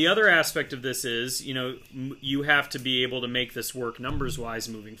 Now, the other aspect of this is, you have to be able to make this work numbers-wise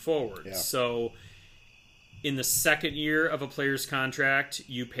moving forward. Yeah. So, in the second year of a player's contract,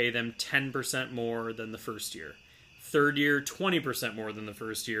 you pay them 10% more than the first year. Third year, 20% more than the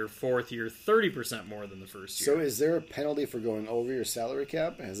first year. Fourth year, 30% more than the first year. So is there a penalty for going over your salary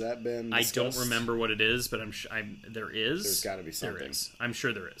cap? Has that been discussed? I don't remember what it is, but there is. There's got to be something. There is. I'm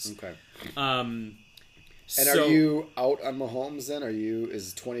sure there is. Okay. And are you out on Mahomes then?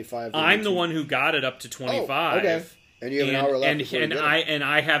 Is 25? I'm the one who got it up to 25. Oh, okay. And you have an hour left before you bid it.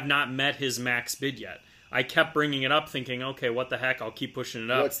 I have not met his max bid yet. I kept bringing it up, thinking, okay, what the heck? I'll keep pushing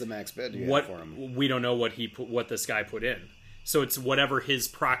it up. What's the max bid you have for him? We don't know what this guy put in. So it's whatever his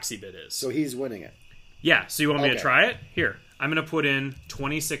proxy bid is. So he's winning it. Yeah. So you want me to Okay. try it? Here, I'm going to put in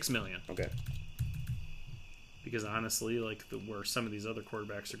 $26 million. Okay. because honestly, like where some of these other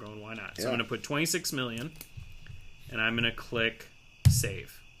quarterbacks are going, why not? So Yeah. I'm going to put $26 million, and I'm going to click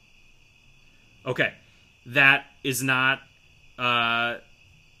save. Okay, that is not.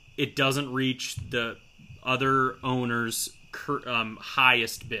 It doesn't reach the other owner's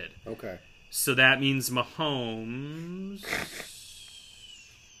highest bid. Okay. So that means Mahomes.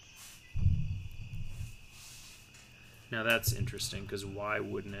 Now that's interesting because why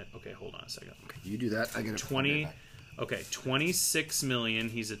wouldn't it? Okay, hold on a second. Okay, you do that. I got 20. Okay, 26 million.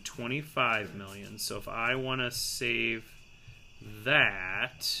 He's at 25 million. So if I want to save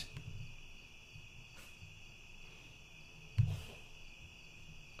that,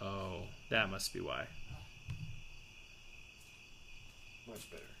 oh, that must be why. Much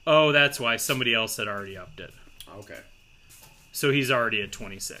better. Oh, that's why somebody else had already upped it. Okay. So he's already at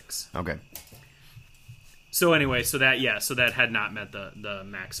 26. Okay. So anyway, so that had not met the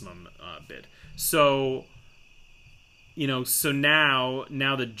maximum bid. So, you know, so now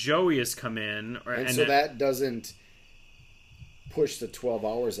that Joey has come in, And so that doesn't push the 12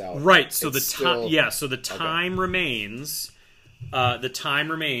 hours out. right? So It's the time, still- so the time remains. The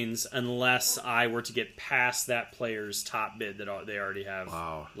time remains unless I were to get past that player's top bid that they already have,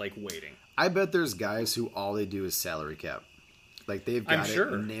 Wow. like waiting. I bet there's guys who all they do is salary cap. Like they've got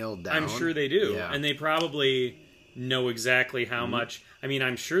it nailed down. I'm sure they do. Yeah. And they probably know exactly how much. I mean,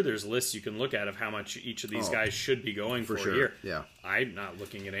 I'm sure there's lists you can look at of how much each of these guys should be going for sure. a year. Yeah. I'm not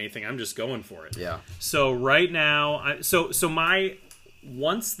looking at anything. I'm just going for it. Yeah. So right now,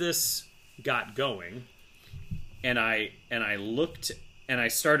 once this got going, and I looked and I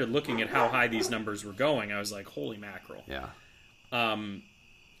started looking at how high these numbers were going, I was like, holy mackerel. Yeah.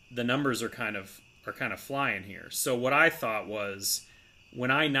 The numbers are kind of flying here. So what I thought was, when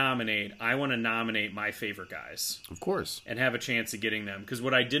I nominate, I want to nominate my favorite guys Of course. and have a chance of getting them. Because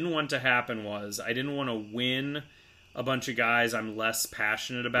what I didn't want to happen was I didn't want to win a bunch of guys I'm less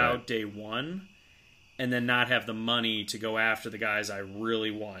passionate about Right. day one, and then not have the money to go after the guys I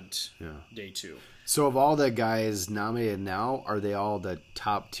really want day two. So of all the guys nominated now, are they all the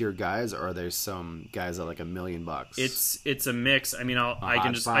top tier guys, or are there some guys at like $1 million? It's a mix. I mean, I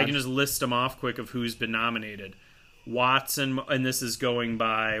can just list them off quick of who's been nominated. Watson, and this is going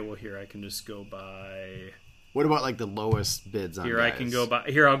by. Well, here I can just go by. What about like the lowest bids on Here guys? I can go by.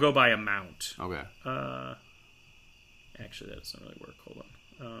 Here I'll go by amount. Okay. Actually, that doesn't really work. Hold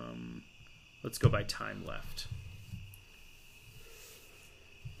on. Let's go by time left.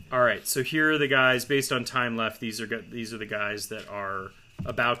 All right, so here are the guys based on time left. These are the guys that are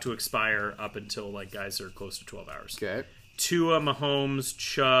about to expire up until like guys that are close to 12 hours. Okay. Tua, Mahomes,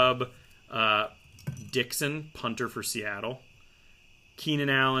 Chubb, Dixon, punter for Seattle. Keenan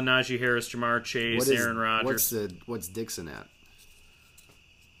Allen, Najee Harris, Jamar Chase, Aaron Rodgers. What's Dixon at?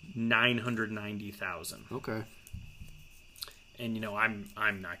 990,000. Okay. And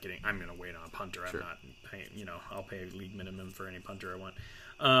I'm not getting. I'm going to wait on a punter. I'm not paying. I'll pay league minimum for any punter I want.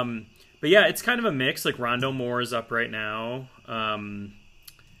 But yeah, it's kind of a mix. Like Rondo Moore is up right now.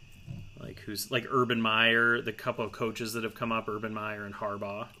 Who's Urban Meyer? The couple of coaches that have come up, Urban Meyer and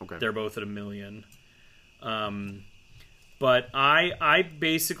Harbaugh. Okay. They're both at $1 million. But I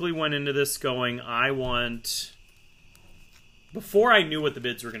basically went into this going, I want. Before I knew what the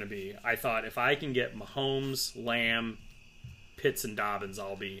bids were going to be, I thought if I can get Mahomes, Lamb, Pitts, and Dobbins,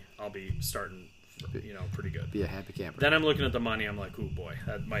 I'll be starting, pretty good. Be a happy camper. Then I'm looking at the money. I'm like, ooh, boy,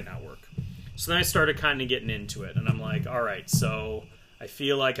 that might not work. So then I started kind of getting into it, and I'm like, all right, so I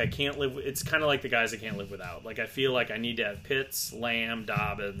feel like I can't live. It's kind of like the guys I can't live without. Like I feel like I need to have Pitts, Lamb,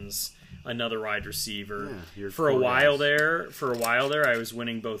 Dobbins, another wide receiver. Yeah, for a while there, I was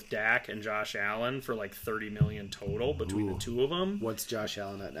winning both Dak and Josh Allen for like $30 million total between the two of them. What's Josh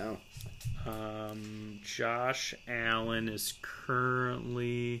Allen at now? Josh Allen is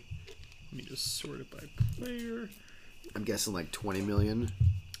currently. Let me just sort it by player. I'm guessing like 20 million.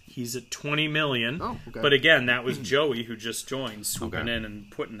 He's at 20 million. Oh, okay. But again, that was Joey who just joined, swooping Okay. in and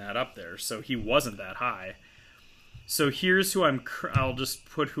putting that up there. So he wasn't that high. So here's who I'll just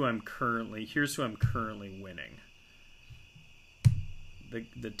put who I'm currently. Here's who I'm currently winning.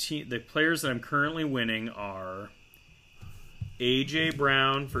 The players that I'm currently winning are AJ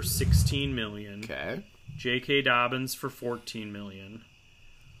Brown for 16 million. Okay. J.K. Dobbins for 14 million.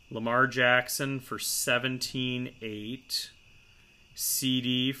 Lamar Jackson for 17.8.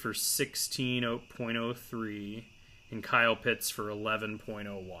 CD for 16.03. And Kyle Pitts for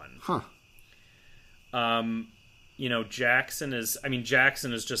 11.01. Huh. Jackson is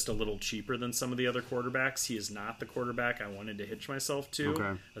just a little cheaper than some of the other quarterbacks. He is not the quarterback I wanted to hitch myself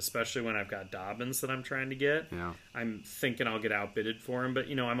to, especially when I've got Dobbins that I'm trying to get. Yeah. I'm thinking I'll get outbidded for him, but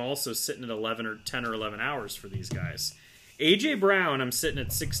I'm also sitting at 10 or 11 hours for these guys. AJ Brown, I'm sitting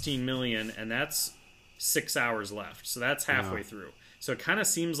at 16 million, and that's 6 hours left, so that's halfway through. So it kind of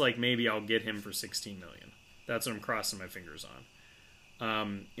seems like maybe I'll get him for 16 million. That's what I'm crossing my fingers on.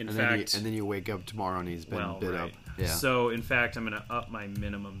 In fact, then you wake up tomorrow and he's been bid up. Yeah. So in fact, I'm going to up my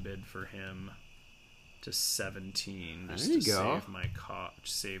minimum bid for him to 17 just to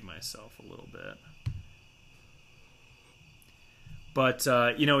save myself a little bit. But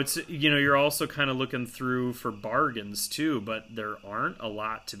you're also kind of looking through for bargains too, but there aren't a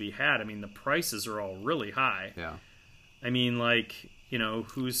lot to be had. I mean, the prices are all really high. Yeah. I mean,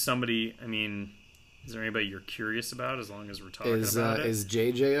 who's somebody? I mean, is there anybody you're curious about? As long as we're talking about it, is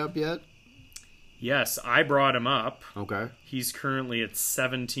JJ up yet? Yes, I brought him up. Okay. He's currently at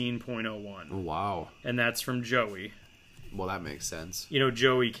 17.01. Oh, wow. And that's from Joey. Well, that makes sense.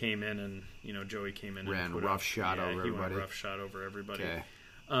 Joey came in and ran roughshod over everybody. He went roughshod over everybody. Okay.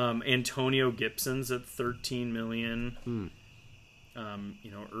 Antonio Gibson's at 13 million.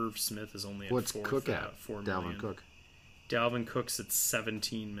 Irv Smith is only at What's Cook at? 4 Dalvin million. Cook. Dalvin Cook's at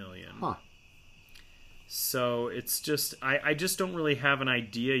 17 million. Huh. So it's just I just don't really have an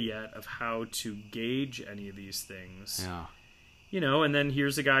idea yet of how to gauge any of these things. Yeah. And then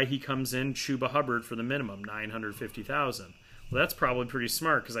here's a guy, he comes in, Chuba Hubbard for the minimum, $950,000. Well, that's probably pretty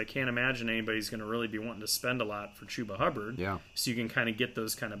smart because I can't imagine anybody's going to really be wanting to spend a lot for Chuba Hubbard. Yeah. So you can kind of get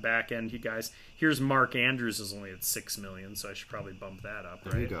those kind of back end guys. Here's Mark Andrews is only at $6 million, so I should probably bump that up,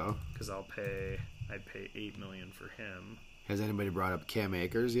 right? There you go. Because I'd pay $8 million for him. Has anybody brought up Cam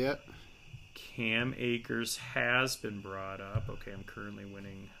Akers yet? Cam Akers has been brought up. Okay, I'm currently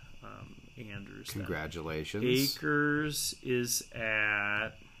winning Andrews. Congratulations. Akers is at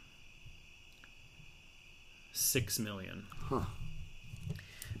 $6 million. Huh.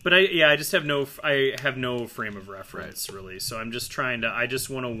 But I just have no frame of reference really. So I'm just I just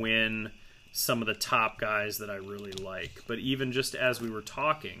want to win some of the top guys that I really like. But even just as we were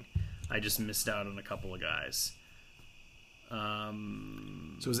talking, I just missed out on a couple of guys.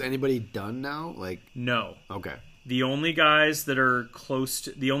 So is anybody done now? No. Okay. The only guys that are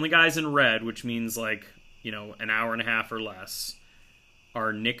the only guys in red, which means an hour and a half or less,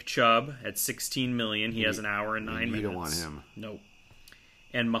 are Nick Chubb at 16 million. He has an hour and 9 minutes. You don't want him. Nope.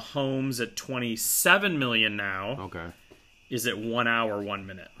 And Mahomes at 27 million now. Okay. Is at 1 hour, 1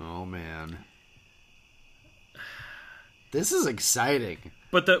 minute. Oh man. This is exciting.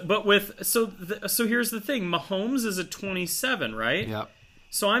 So here's the thing. Mahomes is at 27, right? Yep.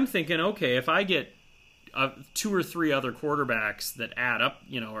 So I'm thinking, okay, if I get 2 or 3 other quarterbacks that add up,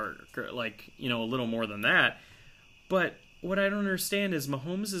 or a little more than that. But what I don't understand is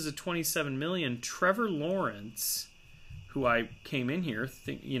Mahomes is at 27 million. Trevor Lawrence, who I came in here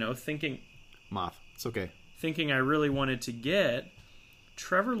thinking it's okay. Thinking I really wanted to get,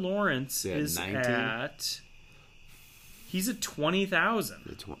 Trevor Lawrence is 19? He's at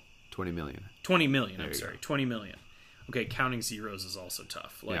 20,000. 20 million. 20 million, I'm sorry. 20 million. Okay, counting zeros is also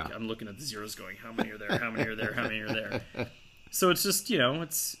tough. I'm looking at the zeros going, how many are there? How many are there? How many are there? So it's just,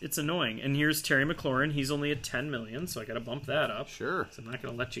 it's annoying. And here's Terry McLaurin. He's only at 10 million, so I got to bump that up. Sure. So I'm not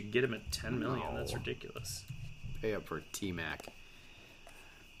going to let you get him at 10 million. No. That's ridiculous. Pay up for T-Mac.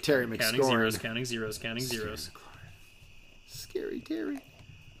 Terry McLaurin. Counting zeros. Scary Terry.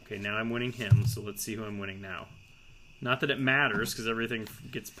 Okay, now I'm winning him, so let's see who I'm winning now. Not that it matters, because everything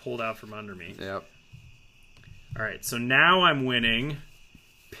gets pulled out from under me. Yep. All right, so now I'm winning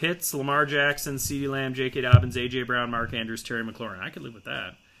Pitts, Lamar Jackson, CeeDee Lamb, J.K. Dobbins, A.J. Brown, Mark Andrews, Terry McLaurin. I could live with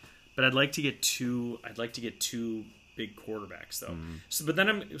that, but I'd like to get two. I'd like to get 2 big quarterbacks though.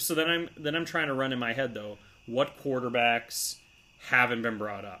 Mm-hmm. Then I'm trying to run in my head though. What quarterbacks haven't been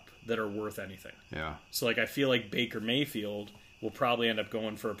brought up that are worth anything? Yeah. So I feel like Baker Mayfield will probably end up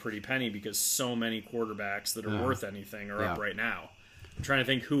going for a pretty penny because so many quarterbacks that are worth anything are up right now. I'm trying to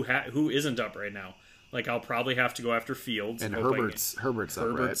think who isn't up right now. I'll probably have to go after Fields. And Herbert's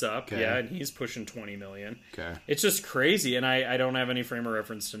up, right? up, okay. yeah, and he's pushing 20 million. Okay. It's just crazy, and I don't have any frame of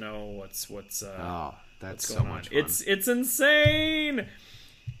reference to know what's that's so going much on. fun. It's insane.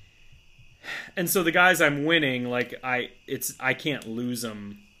 And so the guys I'm winning, I can't lose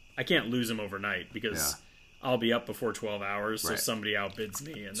them. I can't lose them overnight because I'll be up before 12 hours, so somebody outbids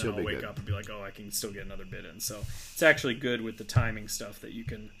me, and then I'll wake up and be like, oh, I can still get another bid in. So it's actually good with the timing stuff that you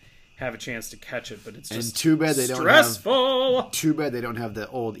can have a chance to catch it, but it's just too bad they stressful. Too bad they don't have the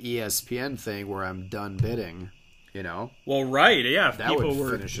old ESPN thing where I'm done bidding. You know? Well, right, yeah. If That people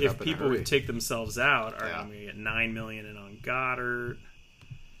would finish it if up in a people hurry. would take themselves out, all right, Yeah. I'm gonna get $9 million in on Goddard.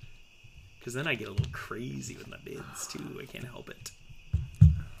 Because then I get a little crazy with my bids too. I can't help it.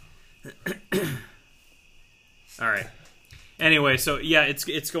 All right. Anyway, so yeah,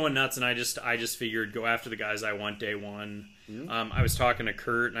 it's going nuts, and I just figured go after the guys I want day one. I was talking to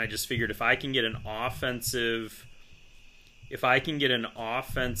Kurt, and I just figured if I can get an offensive,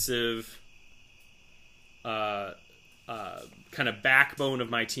 kind of backbone of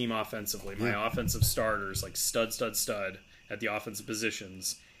my team offensively, my offensive starters like stud at the offensive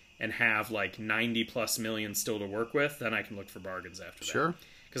positions, and have like 90+ million still to work with, then I can look for bargains after that. Sure.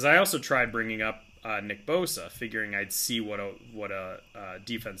 Because I also tried bringing up Nick Bosa, figuring I'd see what a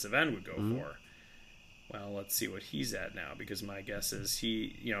defensive end would go for. Well, let's see what he's at now, because my guess is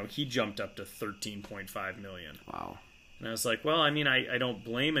he jumped up to 13.5 million. Wow. And I was like, well, I mean, I don't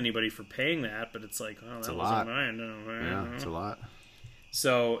blame anybody for paying that, but it's like, oh, that a wasn't lot. mine. Yeah, it's a lot.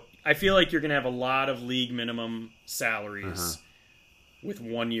 So I feel like you're going to have a lot of league minimum salaries with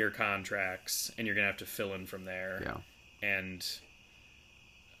 1-year contracts, and you're going to have to fill in from there. Yeah. And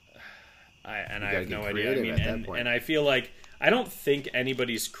I gotta have no get idea. I creative mean, at that point. and I feel like I don't think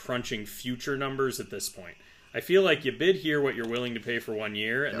anybody's crunching future numbers at this point. I feel like you bid here what you're willing to pay for 1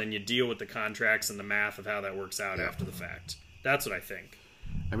 year, and then you deal with the contracts and the math of how that works out after the fact. That's what I think.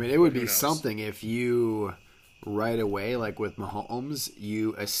 I mean, it would be knows? something if you right away, like with Mahomes,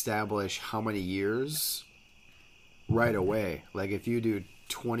 you establish how many years right away. Like if you do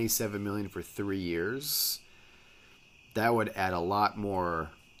 $27 million for 3 years, that would add a lot more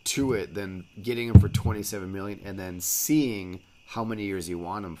to it than getting him for $27 million and then seeing how many years you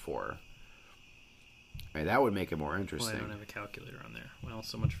want him for. I mean, that would make it more interesting. Well, I don't have a calculator on there. Well,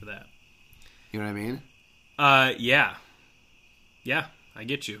 so much for that. You know what I mean? Yeah, I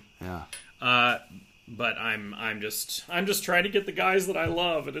get you. Yeah. But I'm just trying to get the guys that I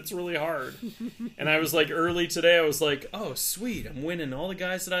love, and it's really hard. And I was like, early today, I was like, oh sweet, I'm winning all the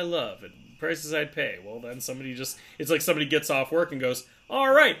guys that I love at prices I'd pay. Well, then it's like somebody gets off work and goes, all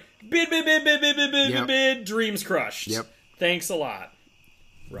right, bid, dreams crushed. Yep. Thanks a lot.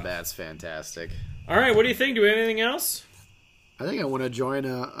 Rough. That's fantastic. All right, what do you think? Do we have anything else? I think I want to join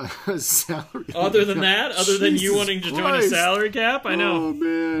a salary. Other than that? Other than you Jesus wanting to join a Christ. salary cap? I know. Oh,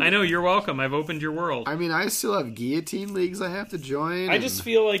 man. I know, you're welcome. I've opened your world. I mean, I still have guillotine leagues I have to join. I just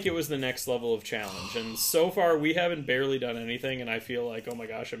feel like it was the next level of challenge. And so far, we haven't barely done anything, and I feel like, oh my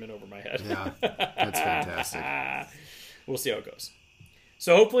gosh, I'm in over my head. Yeah, that's fantastic. We'll see how it goes.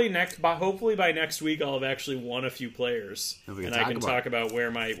 So hopefully by next week, I'll have actually won a few players, and I can talk about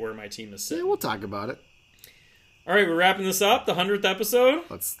where my team is Yeah, sitting. we'll talk about it. All right, we're wrapping this up. The 100th episode.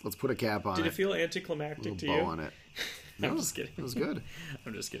 Let's put a cap on it. Did it feel anticlimactic to bow you? on it. I'm just kidding. It was good.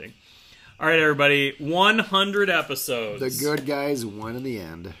 I'm just kidding. All right, everybody, 100 episodes. The good guys won in the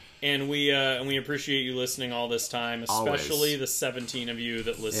end. And we appreciate you listening all this time, especially Always. the 17 of you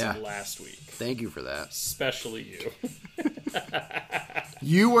that listened last week. Thank you for that. Especially you.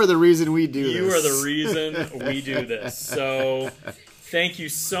 You are the reason we do this. You are the reason we do this. So thank you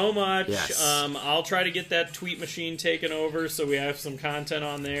so much. Yes. I'll try to get that tweet machine taken over so we have some content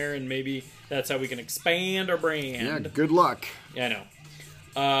on there, and maybe that's how we can expand our brand. Yeah, good luck. Yeah, I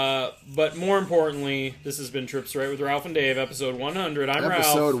know. But more importantly, this has been Trips Right with Ralph and Dave, episode 100. I'm Ralph.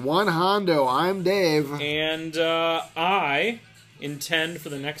 Episode 1 Hondo. I'm Dave. And I intend for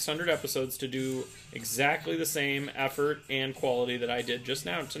the next 100 episodes to do exactly the same effort and quality that I did just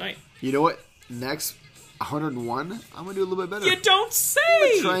now tonight. You know what? Next 101, I'm going to do a little bit better. You don't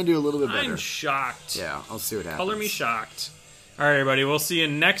say! Try and do a little bit better. I'm shocked. Yeah, I'll see what happens. Color me shocked. All right, everybody. We'll see you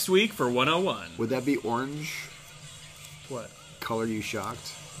next week for 101. Would that be orange? What? Color you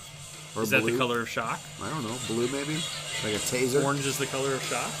shocked? Or Is that blue? the color of shock? I don't know. Blue, maybe? Like a taser? Orange is the color of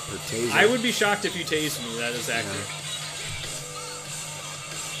shock? Or taser? I would be shocked if you tased me. That is accurate.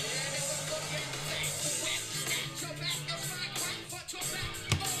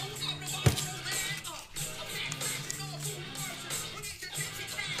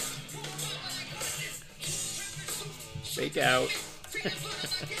 Fake out.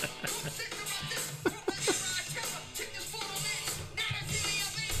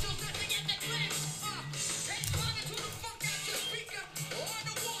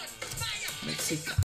 Mexico.